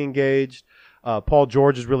really engaged. Paul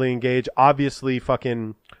George is really engaged. Obviously,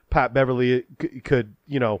 fucking Pat Beverly could,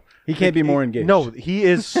 he can't be more engaged. No, he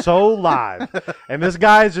is so live. And this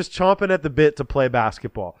guy is just chomping at the bit to play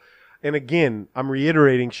basketball. And again, I'm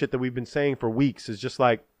reiterating shit that we've been saying for weeks. Is just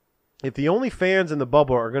like, if the only fans in the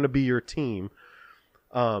bubble are going to be your team,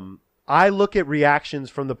 I look at reactions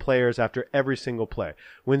from the players after every single play.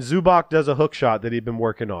 When Zubac does a hook shot that he'd been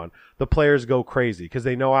working on, the players go crazy because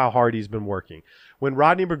they know how hard he's been working. When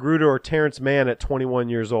Rodney Magruder or Terrence Mann at 21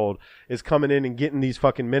 years old is coming in and getting these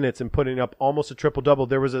fucking minutes and putting up almost a triple-double,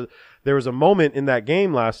 there was a moment in that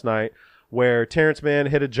game last night where Terrence Mann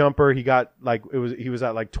hit a jumper. He got he was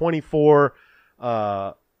at like 24,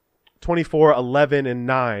 11, and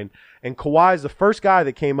 9. And Kawhi's the first guy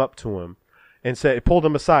that came up to him and pulled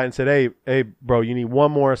him aside and said, hey, bro, you need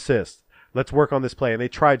one more assist. Let's work on this play. And they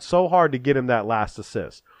tried so hard to get him that last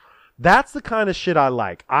assist. That's the kind of shit I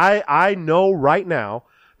like. I know right now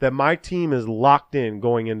that my team is locked in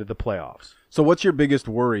going into the playoffs. So what's your biggest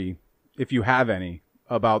worry, if you have any,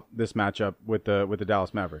 about this matchup with the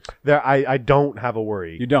Dallas Mavericks? I don't have a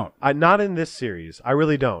worry. You don't? Not in this series. I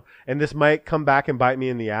really don't. And this might come back and bite me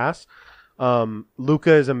in the ass.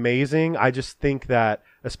 Luka is amazing. I just think that,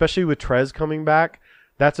 especially with Trez coming back,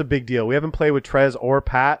 that's a big deal. We haven't played with Trez or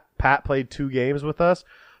Pat. Pat played 2 games with us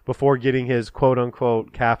before getting his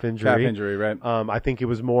quote-unquote calf injury. Calf injury, right. I think it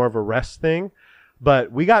was more of a rest thing.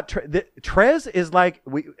 But we got Trez is like,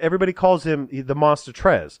 everybody calls him the Monster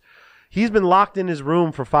Trez. He's been locked in his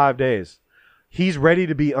room for 5 days. He's ready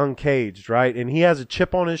to be uncaged, right? And he has a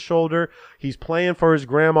chip on his shoulder. He's playing for his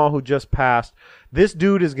grandma who just passed. This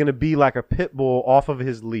dude is going to be like a pit bull off of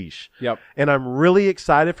his leash. Yep. And I'm really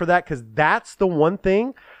excited for that because that's the one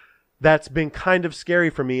thing that's been kind of scary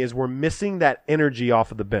for me is we're missing that energy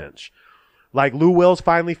off of the bench. Like Lou Will's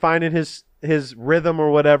finally finding his rhythm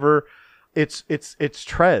or whatever. It's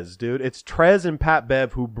Trez, dude. It's Trez and Pat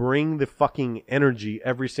Bev who bring the fucking energy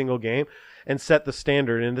every single game and set the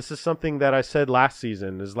standard. And this is something that I said last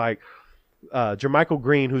season is like Jermichael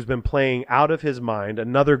Green, who's been playing out of his mind,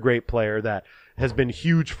 another great player that has been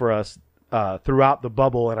huge for us throughout the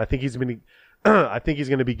bubble. And I think he's going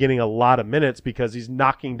to be getting a lot of minutes because he's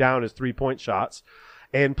knocking down his 3-point shots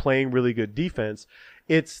and playing really good defense.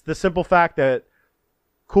 It's the simple fact that,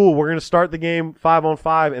 cool, we're going to start the game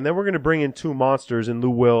 5-on-5, and then we're going to bring in 2 monsters in Lou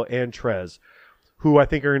Will and Trez, who I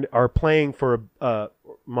think are playing for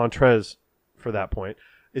Montrez for that point,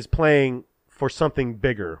 is playing for something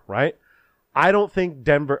bigger, right? I don't think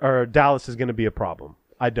Dallas is going to be a problem.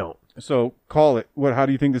 I don't. So call it. How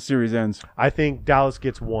do you think the series ends? I think Dallas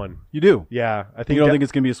gets 1. You do? Yeah. I think you don't think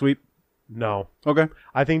it's going to be a sweep? No. Okay.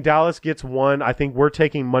 I think Dallas gets 1. I think we're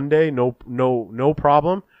taking Monday. No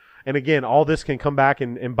problem. And again, all this can come back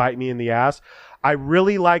and bite me in the ass. I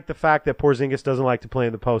really like the fact that Porzingis doesn't like to play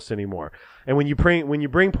in the post anymore. And when you bring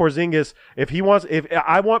Porzingis, if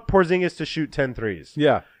I want Porzingis to shoot 10 threes.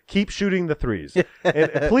 Yeah. Keep shooting the threes.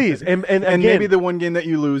 And please. And again, maybe the one game that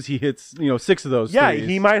you lose, he hits 6 of those. Yeah, threes,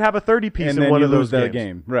 he might have a 30-piece in one of those that games.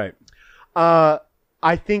 game. Right.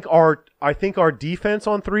 I think our defense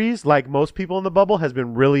on threes, like most people in the bubble, has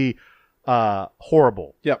been really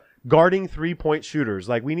horrible. Yep. Guarding 3-point shooters.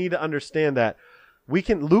 Like, we need to understand that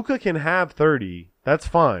Luka can have 30. That's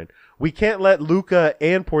fine. We can't let Luka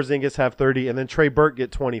and Porzingis have 30 and then Trey Burke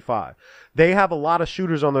get 25. They have a lot of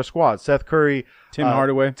shooters on their squad. Seth Curry, Tim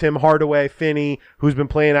Hardaway, Finney, who's been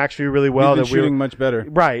playing actually really well. He's been shooting much better.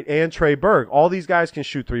 Right, and Trey Burke. All these guys can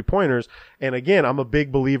shoot 3-pointers. And again, I'm a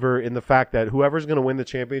big believer in the fact that whoever's going to win the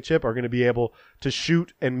championship are going to be able to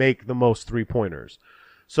shoot and make the most 3-pointers.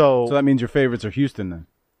 So that means your favorites are Houston then.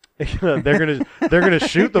 they're gonna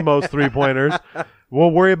shoot the most 3-pointers.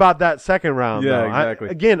 We'll worry about that second round. Yeah, though. exactly.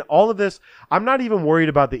 Again, all of this, I'm not even worried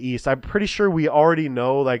about the East. I'm pretty sure we already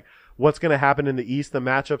know like what's going to happen in the East. The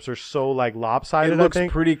matchups are so like lopsided. It looks I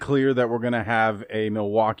think. pretty clear that we're going to have a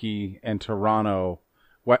Milwaukee and Toronto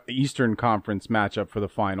Eastern Conference matchup for the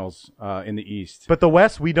finals in the East. But the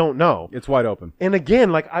West, we don't know. It's wide open. And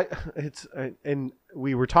again, and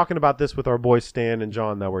we were talking about this with our boys Stan and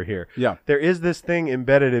John that were here. Yeah. There is this thing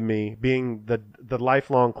embedded in me, being the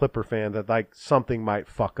lifelong Clipper fan, that like something might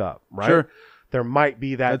fuck up, right? Sure. There might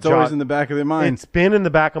be that. That's always in the back of their mind. It's been in the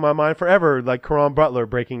back of my mind forever, like Caron Butler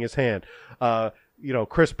breaking his hand,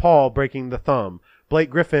 Chris Paul breaking the thumb, Blake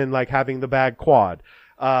Griffin like having the bad quad,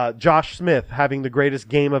 Josh Smith having the greatest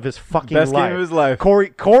game of his fucking Best life. game of his life.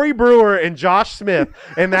 Corey Brewer and Josh Smith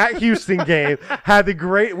in that Houston game had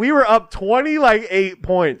we were up 8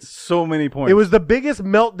 points. So many points. It was the biggest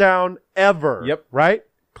meltdown ever. Yep. Right?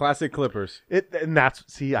 Classic Clippers.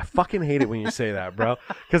 I fucking hate it when you say that, bro.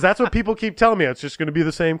 Because that's what people keep telling me. It's just going to be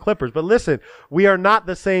the same Clippers. But listen, we are not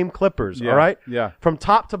the same Clippers, all right? Yeah. From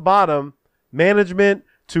top to bottom, management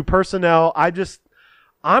to personnel,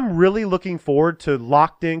 I'm really looking forward to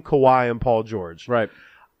locked in Kawhi and Paul George. Right.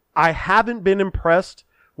 I haven't been impressed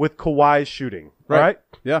with Kawhi's shooting, right?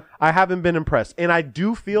 Yeah. I haven't been impressed. And I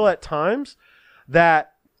do feel at times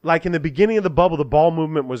that, like in the beginning of the bubble, the ball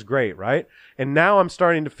movement was great, right? And now I'm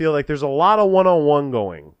starting to feel like there's a lot of one-on-one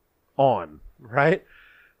going on, right?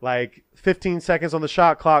 Like 15 seconds on the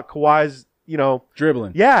shot clock, Kawhi's,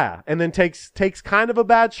 dribbling. Yeah, and then takes kind of a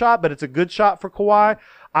bad shot, but it's a good shot for Kawhi.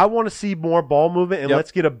 I want to see more ball movement, and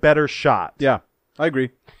let's get a better shot. Yeah, I agree.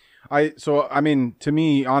 To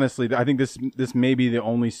me, honestly, I think this may be the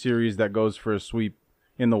only series that goes for a sweep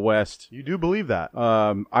in the West. You do believe that?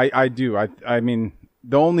 I do. I mean,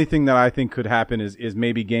 the only thing that I think could happen is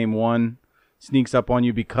maybe game one sneaks up on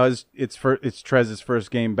you because it's Trez's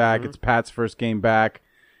first game back, it's Pat's first game back,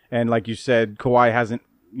 and like you said, Kawhi hasn't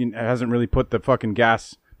really put the fucking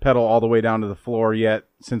gas pedal all the way down to the floor yet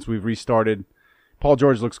since we've restarted. Paul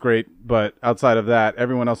George looks great, but outside of that,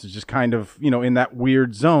 everyone else is just kind of, in that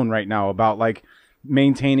weird zone right now about like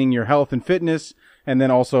maintaining your health and fitness, and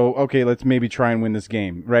then also, okay, let's maybe try and win this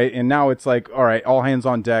game, right? And now it's like, all right, all hands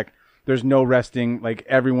on deck. There's no resting. Like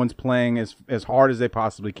everyone's playing as hard as they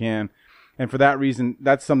possibly can. And for that reason,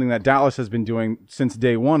 that's something that Dallas has been doing since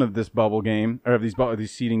day one of this bubble game, or of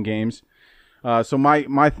these seeding games. So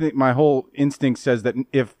my whole instinct says that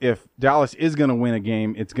if Dallas is going to win a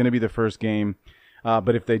game, it's going to be the first game.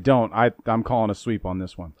 But if they don't, I'm calling a sweep on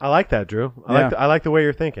this one. I like that, Drew. I like the way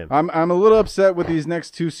you're thinking. I'm a little upset with these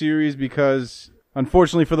next two series because,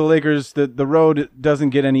 unfortunately for the Lakers, the road doesn't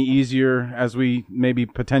get any easier as we maybe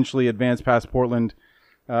potentially advance past Portland.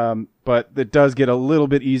 But it does get a little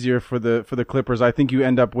bit easier for the Clippers. I think you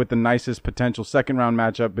end up with the nicest potential second round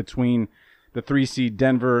matchup between the 3 seed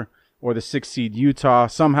Denver or the 6 seed Utah.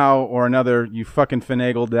 Somehow or another, you fucking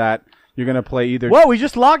finagled that. You're going to play either. Whoa, we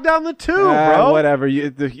just locked down the 2, bro. Whatever.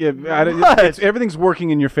 Everything's working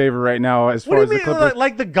in your favor right now as far as the Clippers.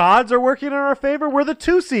 Like the gods are working in our favor? We're the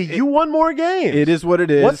 2 seed. You won more games. It is what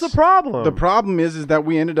it is. What's the problem? The problem is that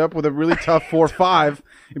we ended up with a really tough 4-5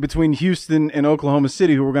 between Houston and Oklahoma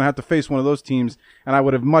City, who were going to have to face one of those teams, and I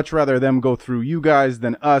would have much rather them go through you guys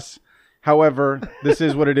than us. However, this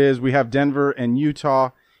is what it is. We have Denver and Utah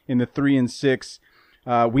in the 3 and 6.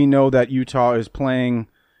 We know that Utah is playing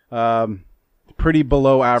pretty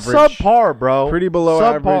below average. Subpar, bro. Pretty below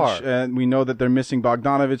Subpar. average. And we know that they're missing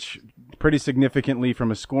Bogdanovich pretty significantly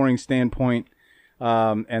from a scoring standpoint.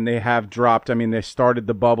 And they have dropped. I mean, they started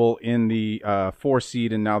the bubble in the 4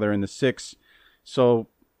 seed, and now they're in the 6. So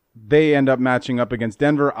they end up matching up against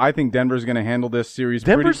Denver. I think Denver's going to handle this series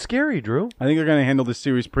Denver's scary, Drew. I think they're going to handle this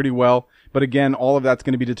series pretty well. But again, all of that's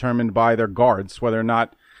going to be determined by their guards, whether or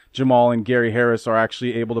not Jamal and Gary Harris are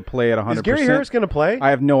actually able to play at 100%. Is Gary Harris going to play? I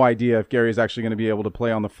have no idea if Gary is actually going to be able to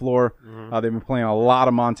play on the floor. They've been playing a lot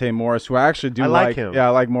of Monte Morris, who I actually do like. Him. Yeah, I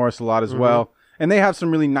like Morris a lot as well. And they have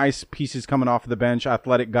some really nice pieces coming off of the bench,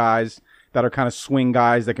 athletic guys that are kind of swing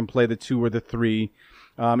guys that can play the 2 or the 3.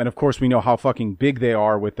 And of course, we know how fucking big they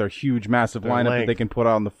are with their huge, massive lineup that they can put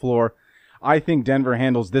out on the floor. I think Denver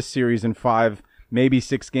handles this series in 5, maybe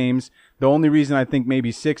 6 games. The only reason I think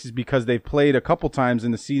maybe 6 is because they've played a couple times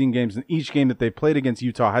in the seeding games, and each game that they've played against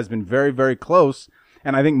Utah has been very, very close.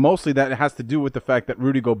 And I think mostly that has to do with the fact that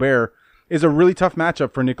Rudy Gobert is a really tough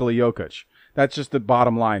matchup for Nikola Jokic. That's just the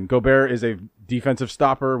bottom line. Gobert is a defensive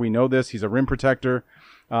stopper. We know this. He's a rim protector.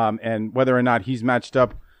 And whether or not he's matched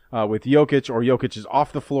up with Jokic, or Jokic is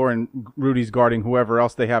off the floor and Rudy's guarding whoever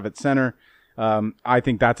else they have at center, I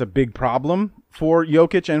think that's a big problem for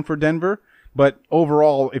Jokic and for Denver. But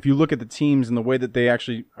overall, if you look at the teams and the way that they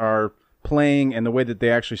actually are playing and the way that they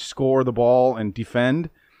actually score the ball and defend,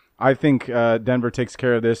 I think Denver takes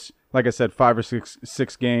care of this, like I said, 5 or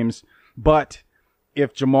 6 games. But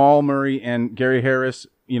if Jamal Murray and Gary Harris,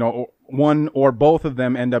 one or both of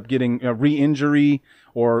them end up getting a re-injury,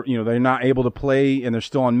 or they're not able to play and they're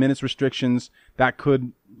still on minutes restrictions, that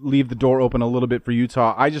could leave the door open a little bit for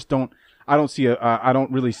Utah. I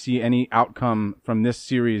don't really see any outcome from this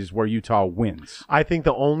series where Utah wins. I think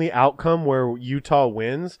the only outcome where Utah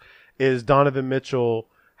wins is Donovan Mitchell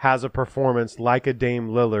has a performance like a Dame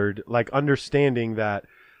Lillard, like understanding that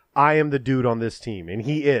I am the dude on this team, and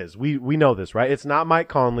he is. We know this, right? It's not Mike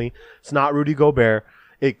Conley. It's not Rudy Gobert.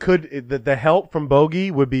 The help from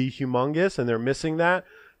Bogey would be humongous, and they're missing that.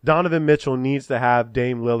 Donovan Mitchell needs to have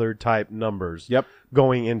Dame Lillard type numbers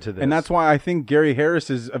going into this. And that's why I think Gary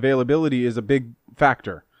Harris's availability is a big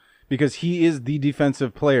factor, because he is the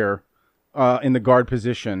defensive player in the guard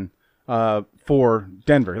position for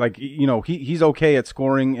Denver. Like, he's okay at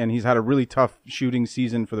scoring, and he's had a really tough shooting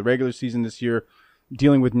season for the regular season this year,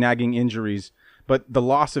 dealing with nagging injuries. But the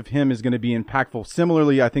loss of him is going to be impactful.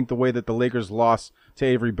 Similarly, I think the way that the Lakers' loss to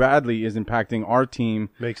Avery Bradley is impacting our team.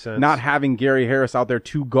 Makes sense. Not having Gary Harris out there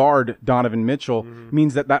to guard Donovan Mitchell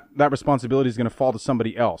means that responsibility is going to fall to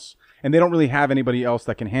somebody else. And they don't really have anybody else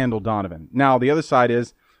that can handle Donovan. Now, the other side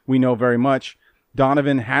is, we know very much,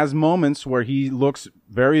 Donovan has moments where he looks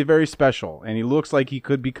very, very special. And he looks like he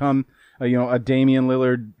could become, a Damian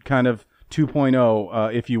Lillard kind of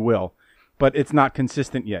 2.0, if you will. But it's not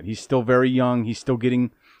consistent yet. He's still very young. He's still getting,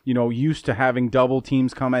 used to having double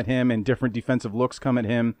teams come at him and different defensive looks come at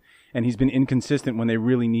him. And he's been inconsistent when they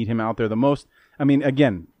really need him out there the most. I mean,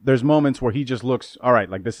 again, there's moments where he just looks, all right,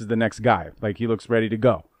 like this is the next guy. Like he looks ready to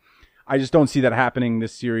go. I just don't see that happening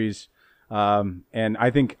this series. And I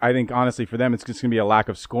think honestly for them, it's just going to be a lack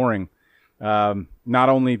of scoring. Not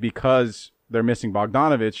only because they're missing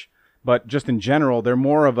Bogdanovich, but just in general, they're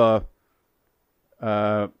more of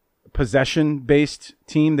a possession-based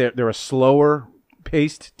team. They're a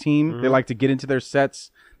slower-paced team. They like to get into their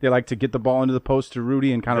sets. They like to get the ball into the post to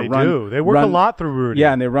Rudy and kind of run. They do. They work a lot through Rudy.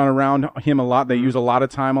 Yeah, and they run around him a lot. They use a lot of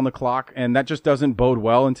time on the clock, and that just doesn't bode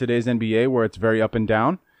well in today's NBA where it's very up and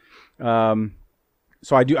down.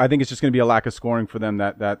 So I think it's just going to be a lack of scoring for them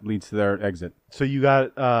that leads to their exit. So you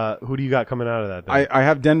got who do you got coming out of that? Then? I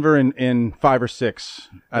have Denver in 5 or 6.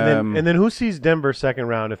 And then who sees Denver second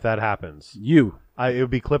round if that happens? It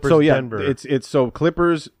would be Clippers. So yeah, Denver. It's so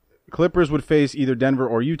Clippers would face either Denver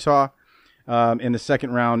or Utah in the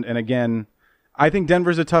second round. And again, I think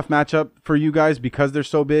Denver's a tough matchup for you guys because they're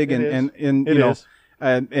so big and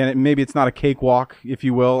maybe it's not a cakewalk, if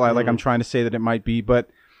you will. I'm trying to say that it might be, but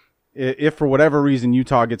if for whatever reason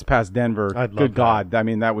Utah gets past Denver, good God, I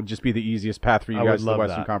mean that would just be the easiest path for you guys to the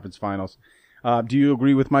Western Conference Finals. Do you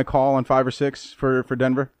agree with my call on 5 or 6 for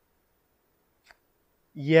Denver?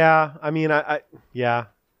 Yeah, I mean, I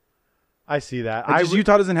see that.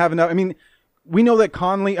 Utah doesn't have enough. I mean, we know that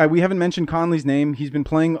Conley. We haven't mentioned Conley's name. He's been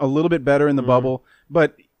playing a little bit better in the bubble,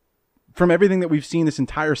 but from everything that we've seen this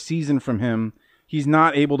entire season from him, he's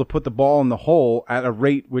not able to put the ball in the hole at a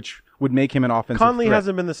rate which would make him an offensive Conley threat.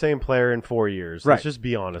 Hasn't been the same player in 4 years. Right. Let's just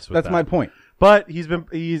be honest with that. That's my point. But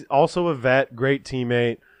he's also a vet, great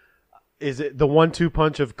teammate. Is it the 1-2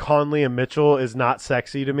 punch of Conley and Mitchell is not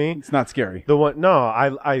sexy to me? It's not scary.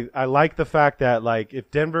 I like the fact that like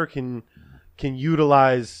if Denver can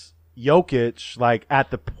utilize Jokic like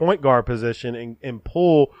at the point guard position and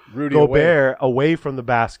pull Rudy Gobert away from the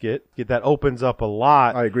basket, that opens up a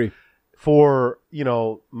lot. I agree. For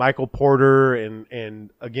Michael Porter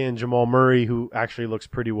and again Jamal Murray, who actually looks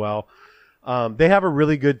pretty well. They have a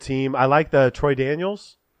really good team. I like the Troy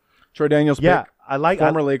Daniels. Pick. I like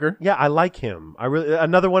former Laker. Yeah, I like him.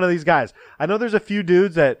 Another one of these guys. I know there's a few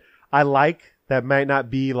dudes that I like that might not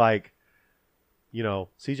be like, CJ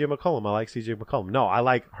McCollum. I like CJ McCollum. No, I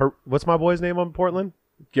like her. What's my boy's name on Portland?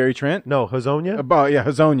 Gary Trent. No, Hazonia.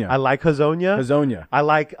 Hazonia. I like Hazonia. I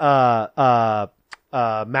like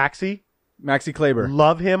Maxi Kleber.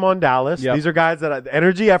 Love him on Dallas. Yep. These are guys that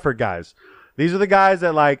energy effort guys. These are the guys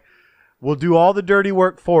that like will do all the dirty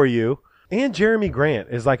work for you. And Jeremy Grant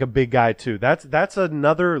is like a big guy too. That's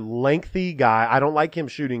another lengthy guy. I don't like him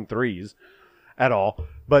shooting threes at all,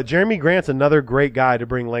 but Jeremy Grant's another great guy to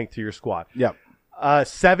bring length to your squad. Yep.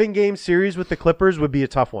 7-game series with the Clippers would be a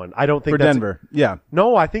tough one. I don't think for Denver. Yeah.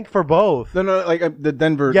 No, I think for both. No, like the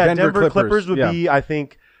Denver. Yeah, Denver Clippers would be, I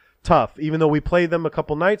think, tough. Even though we played them a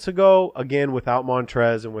couple nights ago, again without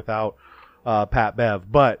Montrez and without Pat Bev,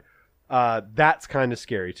 but that's kind of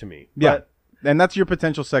scary to me. Yeah. But and that's your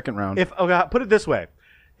potential second round. put it this way,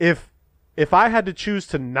 if if I had to choose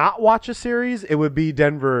to not watch a series, it would be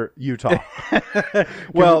Denver, Utah.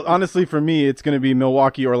 Well, honestly, for me, it's going to be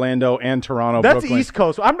Milwaukee, Orlando, and Toronto. That's Brooklyn. East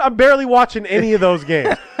Coast. I'm barely watching any of those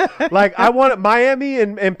games. Like, I want Miami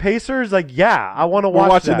and Pacers. Like, yeah, I want to watch. We're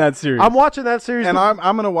watching that series. I'm watching that series, And I'm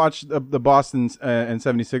going to watch the Boston and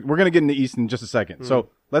 76. We're going to get into East in just a second. So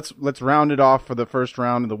let's round it off for the first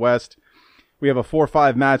round of the West. We have a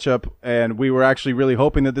 4-5 matchup, and we were actually really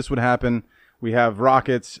hoping that this would happen. We have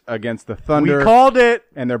Rockets against the Thunder. We called it.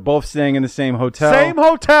 And they're both staying in the same hotel. Same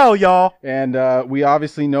hotel, y'all. And we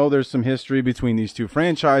obviously know there's some history between these two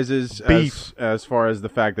franchises. Beef. As far as the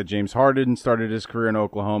fact that James Harden started his career in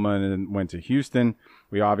Oklahoma and then went to Houston.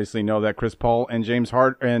 We obviously know that Chris Paul and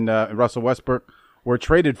Russell Westbrook were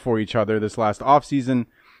traded for each other this last offseason.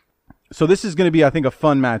 So this is going to be, I think, a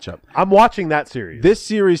fun matchup. I'm watching that series. This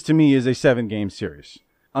series, to me, is a 7-game series.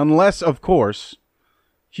 Unless, of course,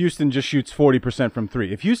 Houston just shoots 40% from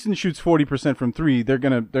three. If Houston shoots 40% from three, they're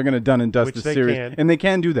gonna done and dust the series, and they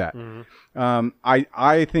can do that. Mm-hmm.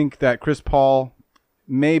 I think that Chris Paul,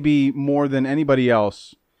 maybe more than anybody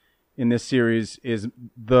else in this series, is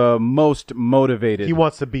the most motivated. He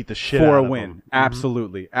wants to beat the shit for out a of win. him.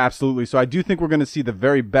 Absolutely, absolutely. So I do think we're going to see the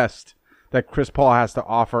very best that Chris Paul has to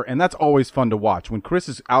offer, and that's always fun to watch when Chris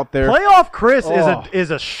is out there. Playoff Chris is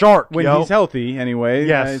a shark, when he's healthy, anyway.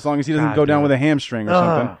 Yes. As long as he doesn't go down with a hamstring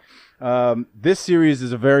or something. This series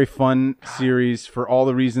is a very fun series for all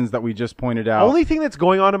the reasons that we just pointed out. Only thing that's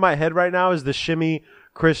going on in my head right now is the shimmy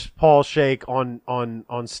Chris Paul shake on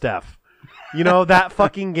Steph. You know, that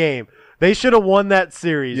fucking game. They should have won that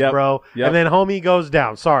series, bro. Yep. And then homie goes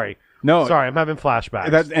down. Sorry, I'm having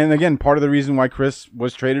flashbacks. And again, part of the reason why Chris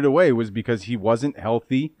was traded away was because he wasn't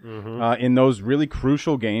healthy in those really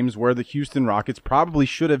crucial games where the Houston Rockets probably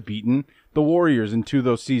should have beaten the Warriors in 2 of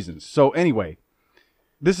those seasons. So anyway,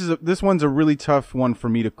 this one's a really tough one for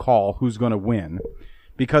me to call who's going to win,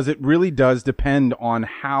 because it really does depend on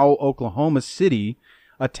how Oklahoma City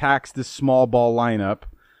attacks this small ball lineup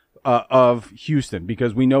of Houston,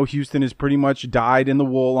 because we know Houston is pretty much dyed in the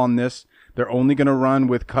wool on this. They're only going to run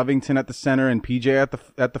with Covington at the center and PJ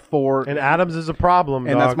at the 4. And Adams is a problem,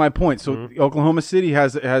 and that's my point. So Oklahoma City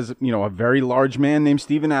has a very large man named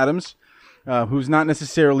Steven Adams, who's not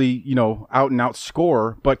necessarily out and out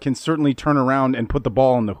scorer, but can certainly turn around and put the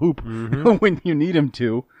ball in the hoop when you need him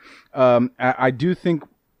to. I do think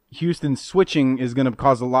Houston switching is going to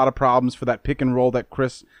cause a lot of problems for that pick and roll that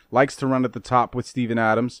Chris likes to run at the top with Steven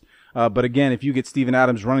Adams. But again, if you get Steven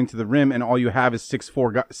Adams running to the rim and all you have is 6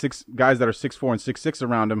 guys that are 6'4" and 6'6"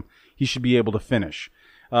 around him, he should be able to finish.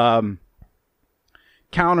 Counter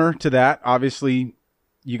to that, obviously,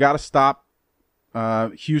 you got to stop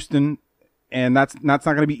Houston, and that's not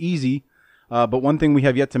going to be easy. But one thing we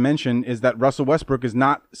have yet to mention is that Russell Westbrook is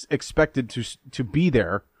not expected to be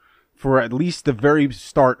there for at least the very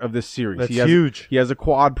start of this series. That's huge. He has a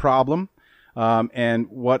quad problem, and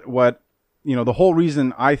what the whole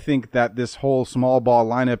reason I think that this whole small ball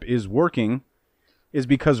lineup is working is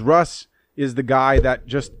because Russ is the guy that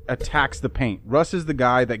just attacks the paint. Russ is the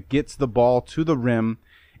guy that gets the ball to the rim,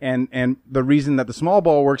 and the reason that the small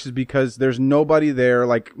ball works is because there's nobody there,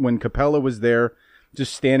 like when Capella was there,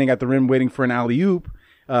 just standing at the rim waiting for an alley-oop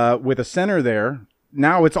with a center there.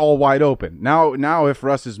 Now it's all wide open. Now if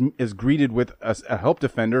Russ is greeted with a help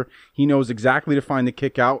defender, he knows exactly to find the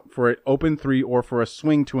kick out for an open 3 or for a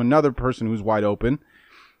swing to another person who's wide open.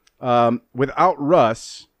 Without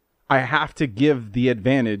Russ, I have to give the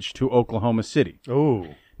advantage to Oklahoma City.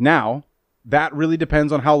 Ooh. Now, that really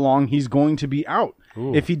depends on how long he's going to be out.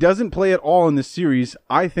 Ooh. If he doesn't play at all in this series,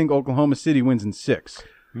 I think Oklahoma City wins in 6.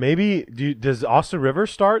 Maybe does Austin Rivers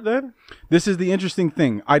start then? This is the interesting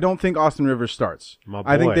thing. I don't think Austin Rivers starts. My boy.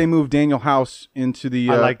 I think they move Daniel House into the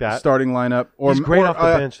I like that. starting lineup. He's great off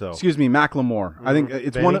the bench, though. Excuse me, Macklemore. I think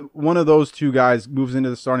it's one of those two guys moves into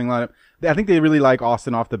the starting lineup. I think they really like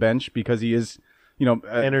Austin off the bench because he is,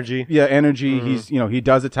 energy. Yeah, energy. He's, he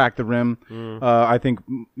does attack the rim. I think,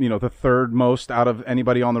 the third most out of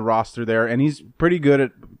anybody on the roster there, and he's pretty good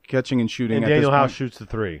at catching and shooting. And Daniel House shoots the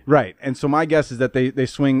 3. Right. And so my guess is that they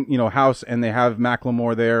swing, House, and they have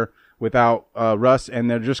Macklemore there without Russ,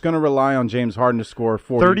 and they're just going to rely on James Harden to score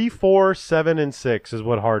 40. 34, 7, and 6 is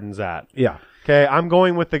what Harden's at. Yeah. Okay, I'm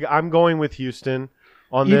going with Houston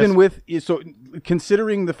on Even this.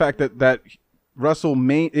 Considering the fact that Russell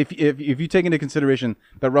may, if you take into consideration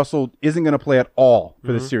that Russell isn't going to play at all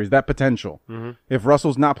for this series, that potential. If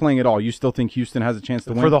Russell's not playing at all, you still think Houston has a chance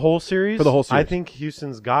to win? For the whole series? For the whole series. I think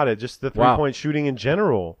Houston's got it. Just the three-point shooting in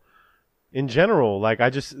general.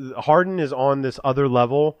 Harden is on this other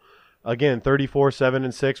level. Again, 34, 7,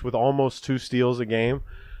 and 6 with almost 2 steals a game.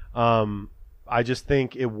 I just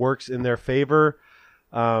think it works in their favor.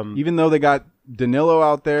 Even though they got Danilo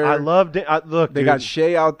out there. I love look. They dude, got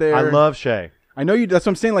Shea out there. I love Shea. I know you. That's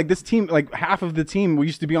what I'm saying. Like this team, like half of the team, we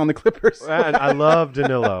used to be on the Clippers. I love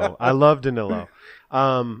Danilo.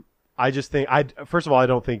 I just think first of all, I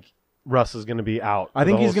don't think Russ is going to be out. I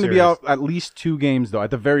think he's going to be out at least 2 games, though,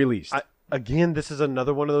 at the very least. Again, this is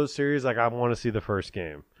another one of those series. Like I want to see the first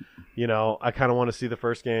game. You know, I kind of want to see the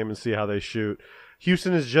first game and see how they shoot.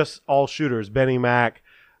 Houston is just all shooters. Benny Mac,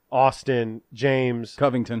 Austin, James,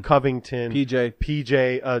 Covington,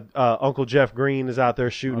 PJ, Uncle Jeff Green is out there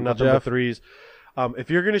shooting nothing but threes. If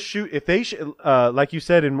you're going to shoot, if they like you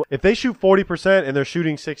said, if they shoot 40% and they're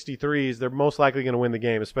shooting 63s, they're most likely going to win the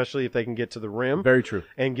game, especially if they can get to the rim. Very true.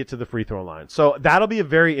 And get to the free throw line. So that'll be a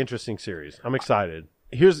very interesting series. I'm excited.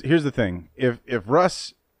 Here's the thing: if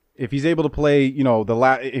Russ, if he's able to play, you know,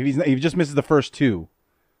 if he just misses the first 2,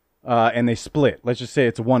 and they split. Let's just say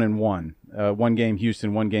it's 1-1, 1 game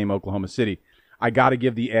Houston, 1 game Oklahoma City. I got to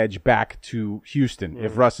give the edge back to Houston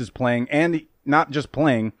if Russ is playing, and not just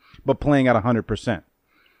playing, but playing at 100%.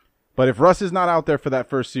 But if Russ is not out there for that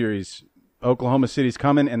first series, Oklahoma City's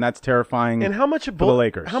coming, and that's terrifying. And how much for the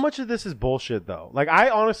Lakers? How much of this is bullshit, though? Like, I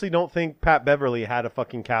honestly don't think Pat Beverly had a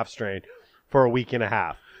fucking calf strain for a week and a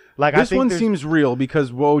half. Like, this one seems real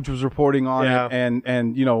because Woj was reporting on it,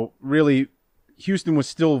 and you know, really, Houston was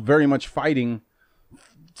still very much fighting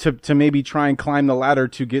to maybe try and climb the ladder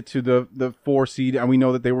to get to the 4 seed, and we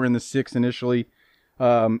know that they were in the 6 initially, they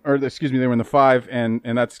were in the 5, and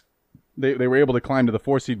that's they were able to climb to the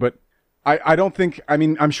 4 seed. But I don't think, I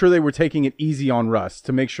mean, I'm sure they were taking it easy on Russ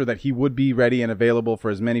to make sure that he would be ready and available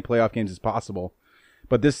for as many playoff games as possible.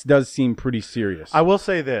 But this does seem pretty serious. I will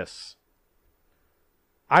say this.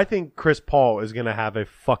 I think Chris Paul is going to have a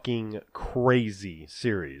fucking crazy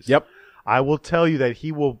series. Yep. I will tell you that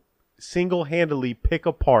he will single-handedly pick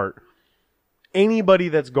apart anybody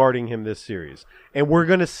that's guarding him this series. And we're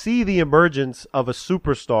going to see the emergence of a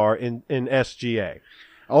superstar in SGA.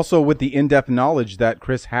 Also, with the in-depth knowledge that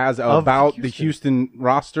Chris has about the Houston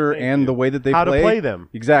roster and the way that they play. How to play them.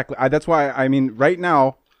 Exactly. That's why, I mean, right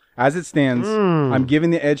now, as it stands, I'm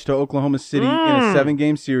giving the edge to Oklahoma City in a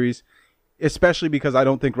 7-game series, especially because I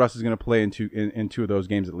don't think Russ is going to play in 2 of those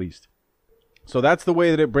games at least. So that's the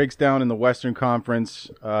way that it breaks down in the Western Conference.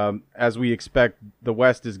 As we expect, the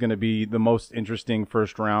West is going to be the most interesting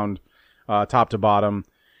first round, top to bottom.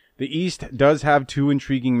 The East does have 2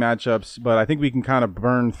 intriguing matchups, but I think we can kind of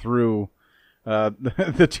burn through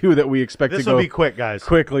the 2 that we expect to go. This will be quick, guys.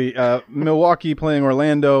 Quickly. Milwaukee playing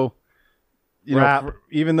Orlando. You know,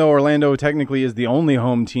 even though Orlando technically is the only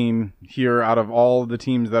home team here out of all the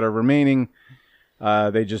teams that are remaining,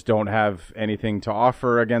 they just don't have anything to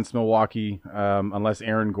offer against Milwaukee unless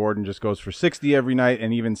Aaron Gordon just goes for 60 every night,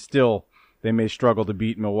 and even still, they may struggle to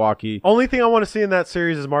beat Milwaukee. Only thing I want to see in that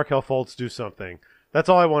series is Markelle Fultz do something. That's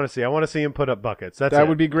all I want to see. I want to see him put up buckets. That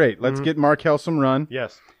would be great. Let's get Markelle some run.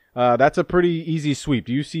 Yes. That's a pretty easy sweep.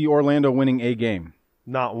 Do you see Orlando winning a game?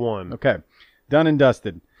 Not one. Okay. Done and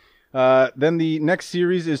dusted. Then the next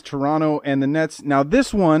series is Toronto and the Nets. Now,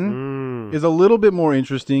 this one is a little bit more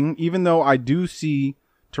interesting, even though I do see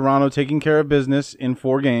Toronto taking care of business in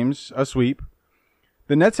 4 games, a sweep.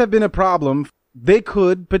 The Nets have been a problem. They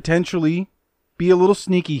could potentially be a little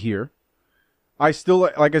sneaky here. I still,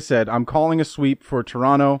 like I said, I'm calling a sweep for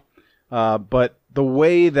Toronto, but the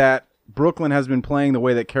way that Brooklyn has been playing, the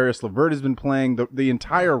way that Caris LeVert has been playing, the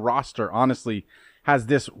entire roster, honestly, has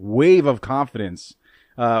this wave of confidence.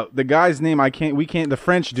 The guy's name, the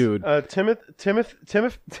French dude.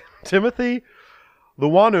 Timothy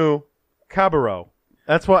Luwanu Cabarro.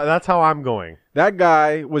 That's how I'm going. That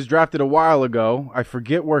guy was drafted a while ago. I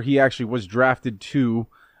forget where he actually was drafted to,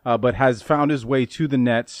 but has found his way to the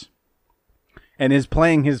Nets and is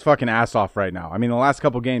playing his fucking ass off right now. I mean, the last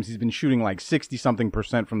couple games, he's been shooting like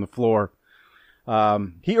 60-something% from the floor.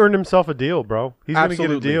 He earned himself a deal, bro. He's going to get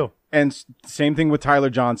a deal. And same thing with Tyler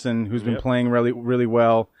Johnson, who's been playing really, really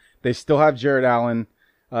well. They still have Jared Allen,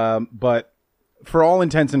 but for all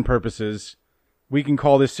intents and purposes, we can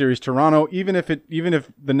call this series Toronto. Even if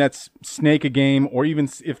the Nets snake a game, or even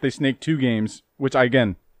if they snake 2 games, which I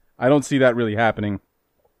don't see that really happening.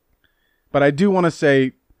 But I do want to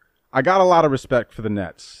say, I got a lot of respect for the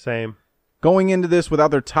Nets. Same. Going into this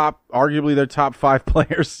without arguably their top 5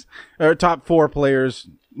 players, or top 4 players,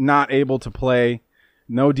 not able to play.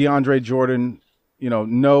 No DeAndre Jordan,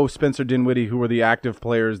 no Spencer Dinwiddie, who are the active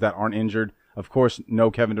players that aren't injured. Of course,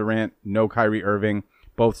 no Kevin Durant, no Kyrie Irving,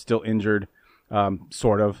 both still injured,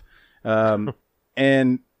 sort of.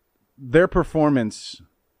 And their performance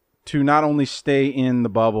to not only stay in the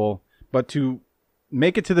bubble, but to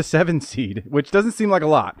make it to the 7 seed, which doesn't seem like a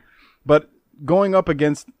lot, but going up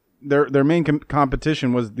against their main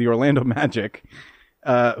competition was the Orlando Magic,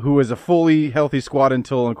 who was a fully healthy squad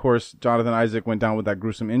until, of course, Jonathan Isaac went down with that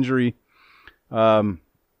gruesome injury. You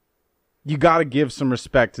got to give some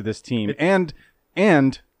respect to this team, and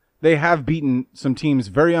they have beaten some teams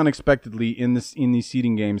very unexpectedly in these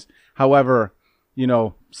seeding games. However,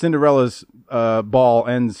 Cinderella's ball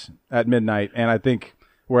ends at midnight, and I think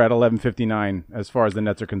we're at 11:59 as far as the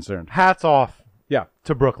Nets are concerned. Hats off, Yeah,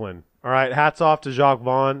 to Brooklyn. All right, hats off to Jacques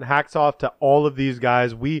Vaughn. Hats off to all of these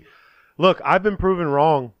guys. I've been proven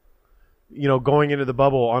wrong. Going into the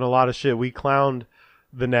bubble on a lot of shit, we clowned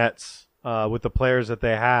the Nets with the players that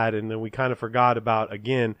they had, and then we kind of forgot about,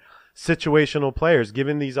 again, situational players.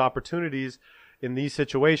 Given these opportunities in these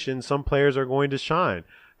situations, some players are going to shine.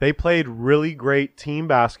 They played really great team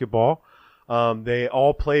basketball. They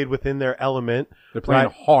all played within their element. they're playing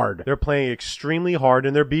hard. They're playing extremely hard,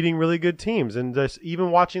 and they're beating really good teams. And just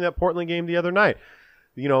even watching that Portland game the other night,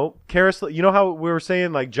 Karis, how we were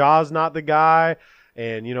saying, like, Ja's not the guy,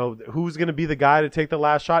 and, who's going to be the guy to take the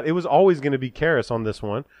last shot? It was always going to be Karis on this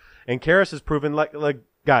one. And Karis has proven, like,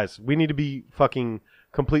 guys, we need to be fucking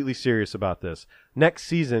completely serious about this. Next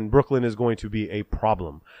season, Brooklyn is going to be a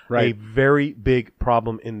problem. Right. A very big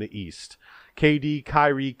problem in the East. KD,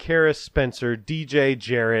 Kyrie, Karis, Spencer, DJ,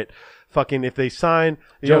 Jarrett, fucking, if they sign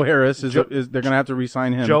Joe Harris is they're going to have to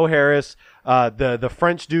re-sign him. Joe Harris, the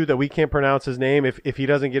French dude that we can't pronounce his name if he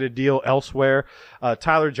doesn't get a deal elsewhere.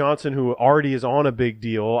 Tyler Johnson, who already is on a big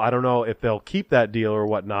deal. I don't know if they'll keep that deal or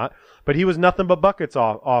whatnot, but he was nothing but buckets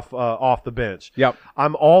off the bench. Yep.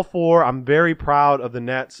 I'm very proud of the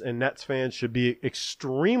Nets, and Nets fans should be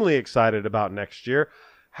extremely excited about next year.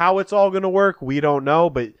 How it's all going to work, we don't know,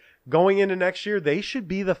 but going into next year, they should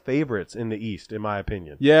be the favorites in the East, in my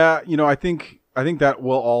opinion. Yeah, I think that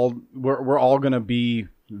we're all going to be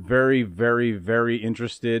very, very, very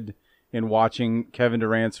interested in watching Kevin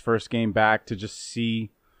Durant's first game back to just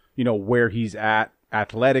see, where he's at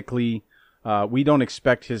athletically. We don't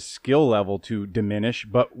expect his skill level to diminish,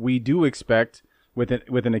 but we do expect with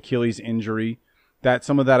an Achilles injury that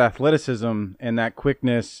some of that athleticism and that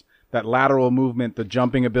quickness, that lateral movement, the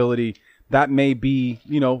jumping ability, that may be,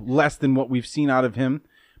 less than what we've seen out of him,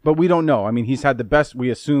 but we don't know. I mean, we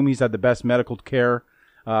assume he's had the best medical care.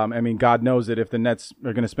 God knows that if the Nets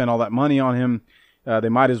are going to spend all that money on him, they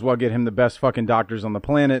might as well get him the best fucking doctors on the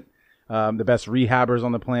planet, the best rehabbers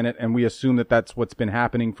on the planet, and we assume that that's what's been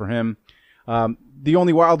happening for him. The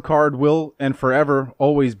only wild card will and forever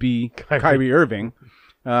always be Kyrie Irving.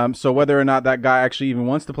 So whether or not that guy actually even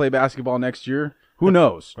wants to play basketball next year, who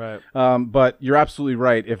knows? Right. But you're absolutely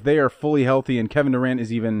right. If they are fully healthy and Kevin Durant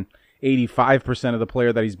is even 85% of the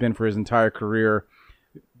player that he's been for his entire career,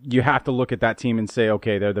 you have to look at that team and say,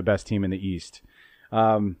 okay, they're the best team in the East.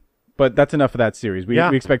 But that's enough of that series. We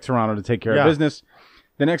expect Toronto to take care of business.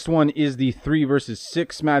 The next one is the 3 versus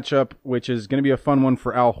 6 matchup, which is going to be a fun one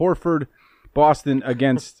for Al Horford. Boston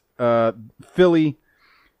against Philly.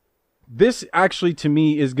 This actually, to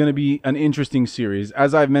me, is going to be an interesting series.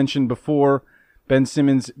 As I've mentioned before, Ben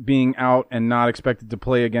Simmons being out and not expected to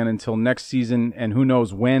play again until next season, and who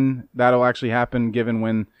knows when that'll actually happen, given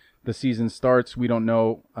when the season starts. We don't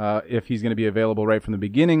know if he's going to be available right from the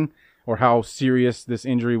beginning or how serious this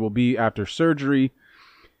injury will be after surgery.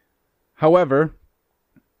 However,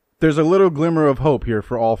 there's a little glimmer of hope here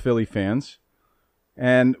for all Philly fans,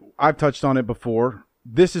 and I've touched on it before.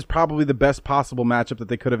 This is probably the best possible matchup that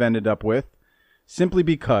they could have ended up with, simply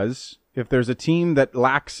because if there's a team that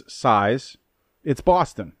lacks size, it's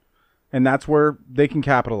Boston, and that's where they can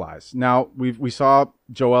capitalize. Now, we saw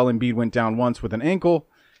Joel Embiid went down once with an ankle.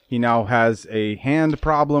 He now has a hand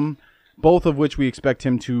problem, both of which we expect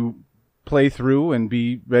him to play through and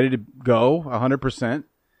be ready to go 100%.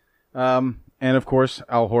 And, of course,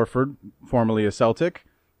 Al Horford, formerly a Celtic,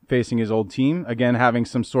 facing his old team, again having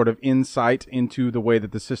some sort of insight into the way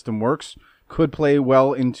that the system works, could play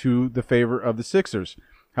well into the favor of the Sixers.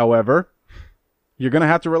 However, you're going to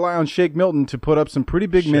have to rely on Shake Milton to put up some pretty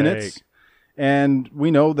big minutes, and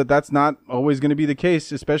we know that that's not always going to be the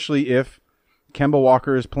case, especially if Kemba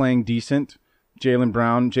Walker is playing decent, Jaylen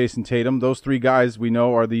Brown, Jason Tatum. Those three guys we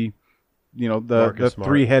know are the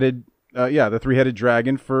three-headed the three-headed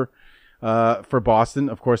dragon for Boston.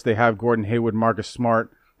 Of course, they have Gordon Hayward, Marcus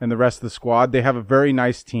Smart, and the rest of the squad. They have a very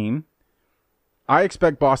nice team. I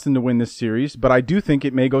expect Boston to win this series, but I do think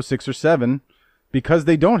it may go 6 or 7 because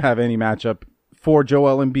they don't have any matchup for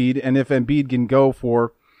Joel Embiid, and if Embiid can go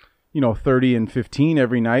for 30 and 15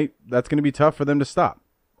 every night, that's going to be tough for them to stop.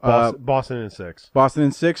 Boston in 6. Boston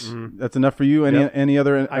in 6. Mm-hmm. That's enough for you. Any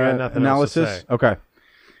other I got nothing analysis? else to say. Okay.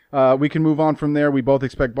 We can move on from there. We both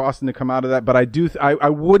expect Boston to come out of that, but I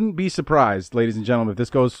wouldn't be surprised, ladies and gentlemen, if this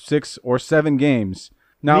goes 6 or 7 games.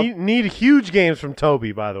 Now, need huge games from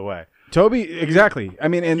Toby, by the way. Toby, exactly. I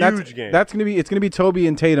mean, and Huge game. it's going to be Toby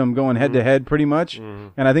and Tatum going head to head pretty much.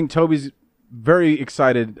 And I think Toby's very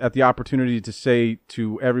excited at the opportunity to say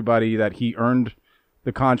to everybody that he earned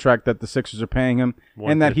the contract that the Sixers are paying him,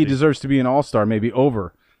 and that he deserves to be an All-Star, maybe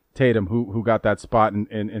over Tatum, who got that spot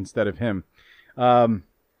instead of him. The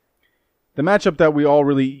matchup that we all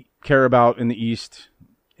really care about in the East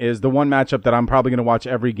is the one matchup that I'm probably going to watch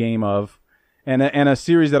every game of, and a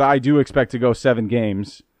series that I do expect to go 7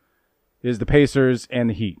 games is the Pacers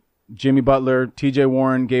and the Heat. Jimmy Butler, TJ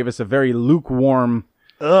Warren gave us a very lukewarm,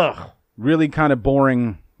 really kind of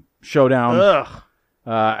boring showdown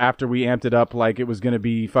after we amped it up like it was going to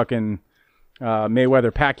be fucking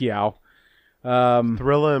Mayweather-Pacquiao.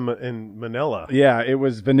 Thrilla in Manila. Yeah, it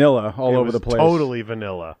was vanilla all over the place. Totally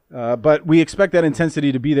vanilla. But we expect that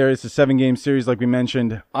intensity to be there. It's a 7-game series, like we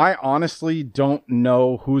mentioned. I honestly don't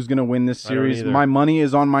know who's going to win this series. My money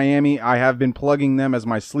is on Miami. I have been plugging them as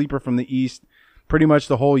my sleeper from the East pretty much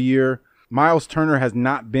the whole year. Miles Turner has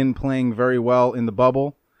not been playing very well in the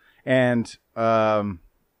bubble, and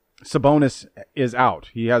Sabonis is out.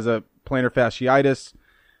 He has a plantar fasciitis.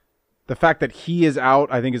 The fact that he is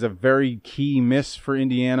out, I think, is a very key miss for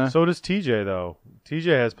Indiana. So does TJ, though. TJ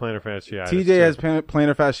has plantar fasciitis. TJ has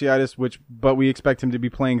plantar fasciitis, but we expect him to be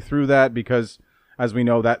playing through that because, as we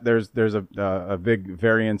know, that there's a big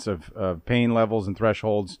variance of pain levels and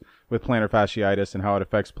thresholds with plantar fasciitis and how it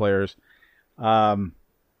affects players.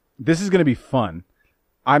 This is going to be fun.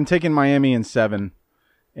 I'm taking Miami in 7,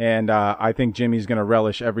 and I think Jimmy's going to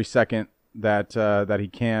relish every second that he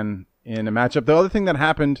can in a matchup. The other thing that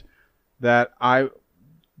happened that I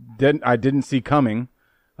didn't see coming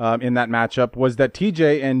in that matchup was that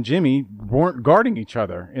TJ and Jimmy weren't guarding each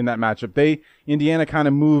other in that matchup. Indiana kind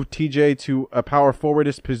of moved TJ to a power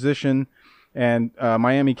forwardist position, and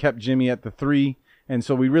Miami kept Jimmy at the 3, and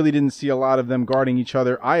so we really didn't see a lot of them guarding each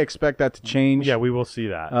other. I expect that to change. Yeah, we will see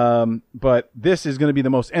that. But this is going to be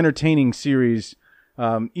the most entertaining series,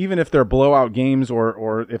 even if they're blowout games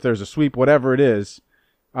or if there's a sweep, whatever it is.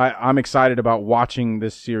 I'm excited about watching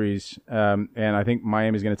this series, and I think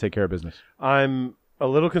Miami's going to take care of business. I'm a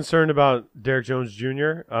little concerned about Derek Jones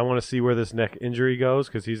Jr. I want to see where this neck injury goes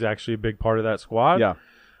because he's actually a big part of that squad. Yeah.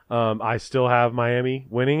 I still have Miami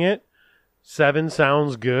winning it. 7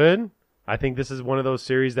 sounds good. I think this is one of those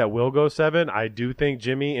series that will go 7. I do think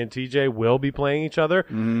Jimmy and TJ will be playing each other,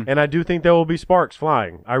 and I do think there will be sparks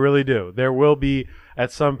flying. I really do. There will be,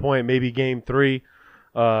 at some point, maybe game 3,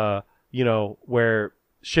 where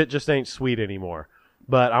shit just ain't sweet anymore.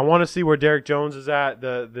 But I want to see where Derek Jones is at.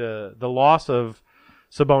 The loss of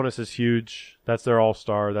Sabonis is huge. That's their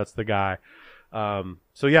all-star. That's the guy.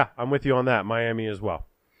 So, yeah, I'm with you on that. Miami as well.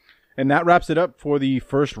 And that wraps it up for the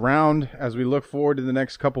first round as we look forward to the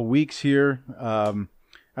next couple weeks here.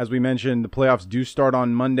 As we mentioned, the playoffs do start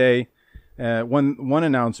on Monday. One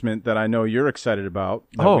announcement that I know you're excited about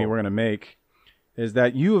that we were going to make is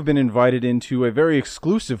that you have been invited into a very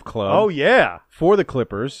exclusive club. Oh, yeah. For the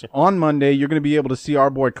Clippers. On Monday, you're going to be able to see our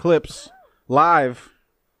boy Clips live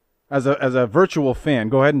as a virtual fan.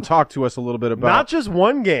 Go ahead and talk to us a little bit about... Not just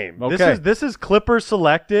one game. Okay. This is Clippers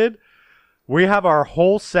selected. We have our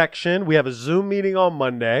whole section. We have a Zoom meeting on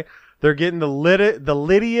Monday. They're getting the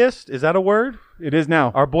littiest. Is that a word? It is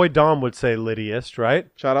now. Our boy Dom would say littiest, right?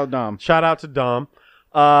 Shout out Dom. Shout out to Dom.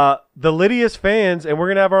 The littiest fans, and we're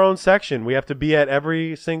going to have our own section. We have to be at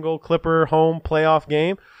every single Clipper home playoff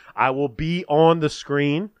game. I will be on the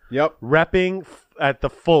screen. Yep. Repping at the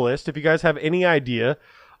fullest. If you guys have any idea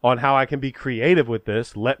on how I can be creative with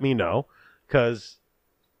this, let me know. Because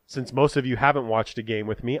since most of you haven't watched a game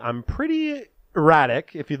with me, I'm pretty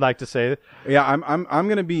erratic, if you'd like to say it. Yeah, I'm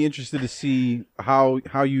going to be interested to see how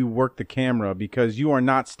you work the camera because you are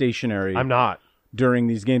not stationary. I'm not. During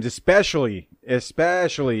these games, especially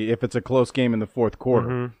if it's a close game in the fourth quarter.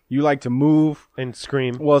 Mm-hmm. You like to move. And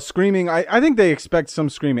scream. Well, screaming, I think they expect some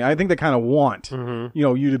screaming. I think they kind of want,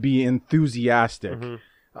 you to be enthusiastic,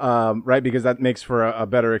 right? Because that makes for a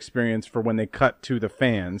better experience for when they cut to the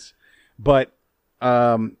fans. But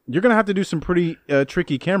you're going to have to do some pretty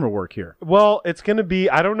tricky camera work here. Well, it's going to be,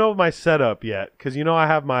 I don't know my setup yet, because I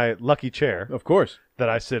have my lucky chair. Of course. That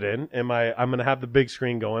I sit in, and I'm going to have the big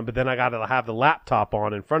screen going, but then I got to have the laptop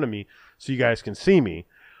on in front of me so you guys can see me.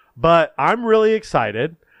 But I'm really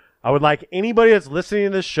excited. I would like anybody that's listening to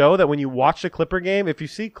this show that when you watch the Clipper game, if you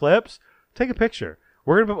see clips, take a picture.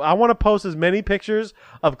 I want to post as many pictures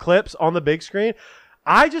of clips on the big screen.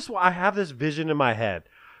 I have this vision in my head.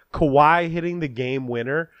 Kawhi hitting the game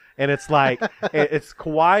winner, and it's like it's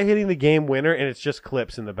Kawhi hitting the game winner, and it's just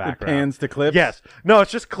clips in the background. It pans to clips. Yes, no,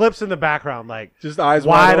 it's just clips in the background, like just eyes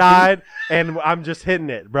wide-eyed, and I'm just hitting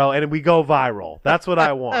it, bro, and we go viral. That's what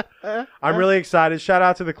I want. I'm really excited. Shout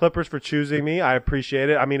out to the Clippers for choosing me. I appreciate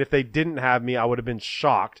it. I mean, if they didn't have me, I would have been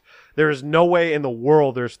shocked. There is no way in the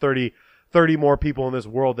world there's 30 more people in this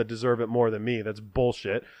world that deserve it more than me. That's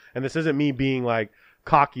bullshit. And this isn't me being like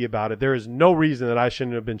cocky about it. There is no reason that I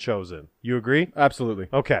shouldn't have been chosen. You agree? Absolutely.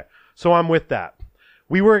 Okay. So I'm with that.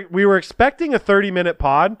 We were expecting a 30-minute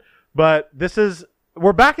pod, but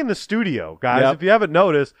we're back in the studio, guys. Yep. If you haven't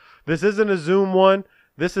noticed, this isn't a Zoom one.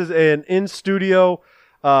 This is an in-studio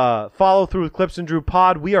follow through with Clips and Drew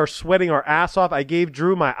pod. We are sweating our ass off. I gave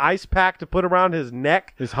Drew my ice pack to put around his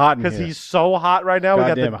neck. It's hot in here. Because he's so hot right now.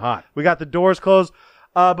 Goddamn hot. We got the doors closed.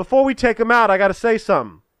 Before we take him out, I got to say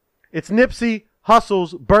something. It's Nipsey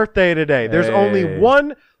Hussle's birthday today. There's only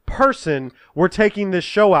one person we're taking this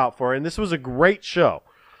show out for, and this was a great show.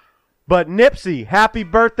 But Nipsey, happy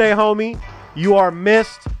birthday, homie. You are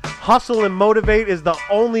missed. Hustle and Motivate is the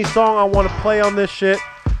only song I want to play on this shit.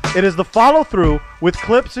 It is the follow through with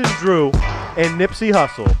Clips and Drew and Nipsey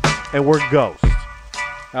Hussle, and we're Ghost.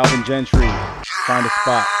 Alvin Gentry, find a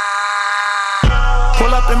spot.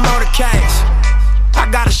 Pull up in motorcades. I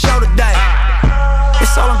got a show today.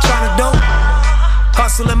 It's all I'm trying to do.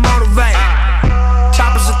 Hustle and motivate.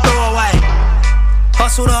 Choppers a throwaway.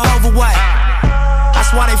 Hustle the overweight.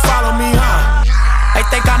 That's why they follow me, huh? They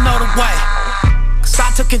think I know the way. Cause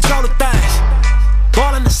I took control of things.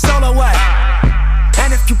 Ballin' the solo way.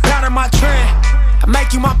 And if you pattern my trend, I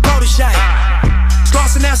make you my protege.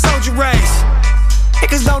 Lost in that soldier race.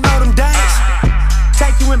 Niggas don't know them days.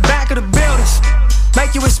 Take you in back of the buildings.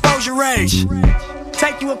 Make you expose your rage.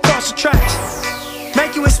 Take you across the tracks.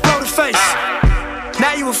 Make you explode the face.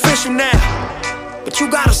 Now you official now, but you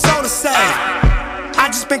got a soul to save. I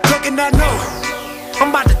just been cooking that new. I'm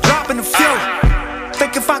about to drop in the few.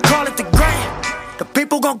 Think if I call it the great, the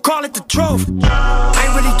people gon' call it the truth. I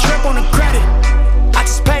ain't really trip on the credit. I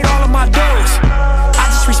just paid all of my dues. I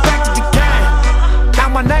just respected the game. Now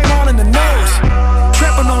my name all in the news.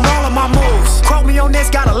 Tripping on all of my moves. Quote me on this,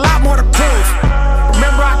 got a lot more to prove.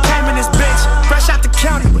 Remember I came in this bitch, fresh out the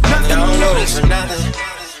county with nothing to lose.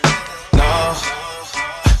 No.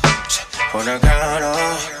 On the ground,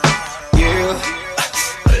 you.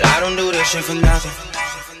 But I don't do this shit for nothing.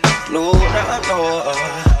 No,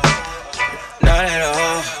 not at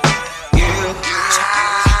all. You.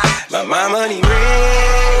 But my money real,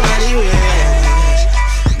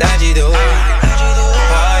 that you do.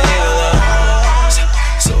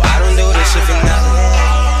 So I don't do this shit for nothing.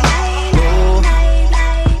 No,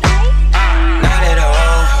 not at all.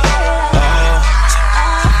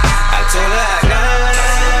 I told her I got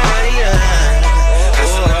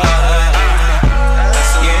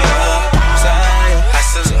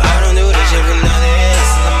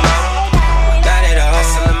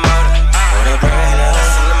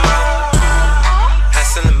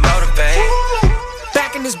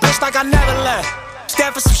like I never left.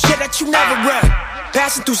 Stand for some shit that you never read.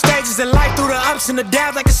 Passing through stages in life, through the ups and the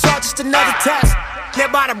downs, like it's all just another test.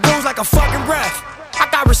 Live by the rules like a fucking ref. I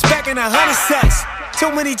got respect in 100 sets.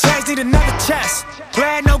 Too many chains need another chest.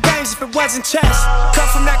 Playing no games if it wasn't chess. Come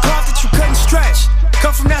from that cloth that you couldn't stretch.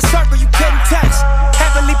 Come from that circle you couldn't test.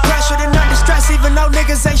 Heavily pressured and under stress, even though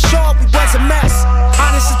niggas ain't sure we was a mess.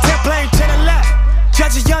 Honest attempt playing to the left.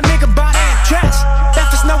 Judge a young nigga by their dress.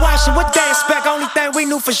 Left us no option, what they expect? Only thing we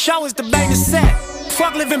knew for sure is the bang is set.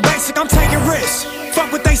 Fuck living basic, I'm taking risks.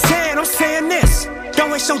 Fuck what they saying, I'm saying this. Don't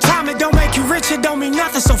waste your time, it don't make you rich, it don't mean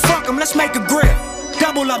nothing, so fuck them, let's make a grip.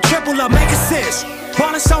 Double up, triple up, make assists.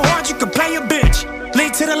 Ballin' so hard you can play a bitch.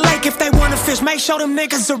 Lead to the lake if they wanna fish. Make sure them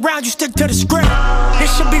niggas around you stick to the script. It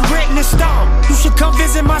should be written in stone. You should come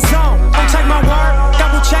visit my zone. Don't take my word,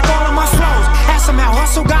 double check all of my flows. Ask them how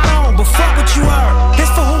hustle got on, but fuck what you heard. This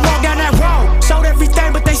for who walked down that road. Sold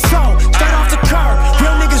everything but they sold. Straight off the curb.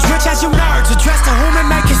 Real niggas rich as you nerds. Address to whom and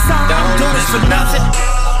make it so. Don't do this for nothing.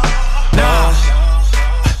 No.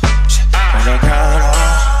 On the ground,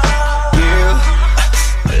 you.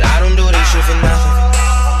 But I don't do this shit for nothing.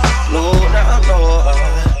 No, not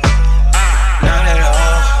at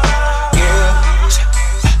all. You.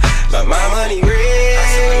 But my money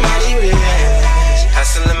real, money real.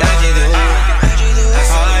 Hustling, that you do.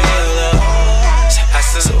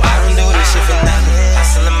 So I don't do this shit for nothing.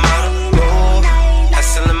 Hustling motor, no.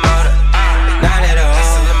 Hustling motor, not at all.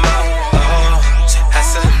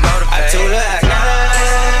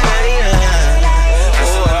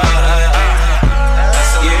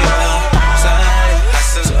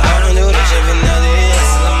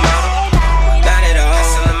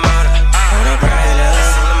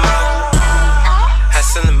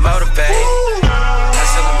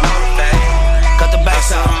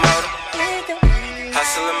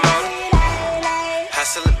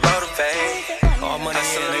 motivate. All money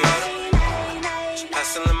in the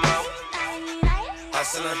hustle and motivate.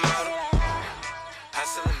 Hustle and motivate.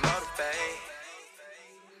 Hustle and motivate.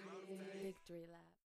 Victory Lab.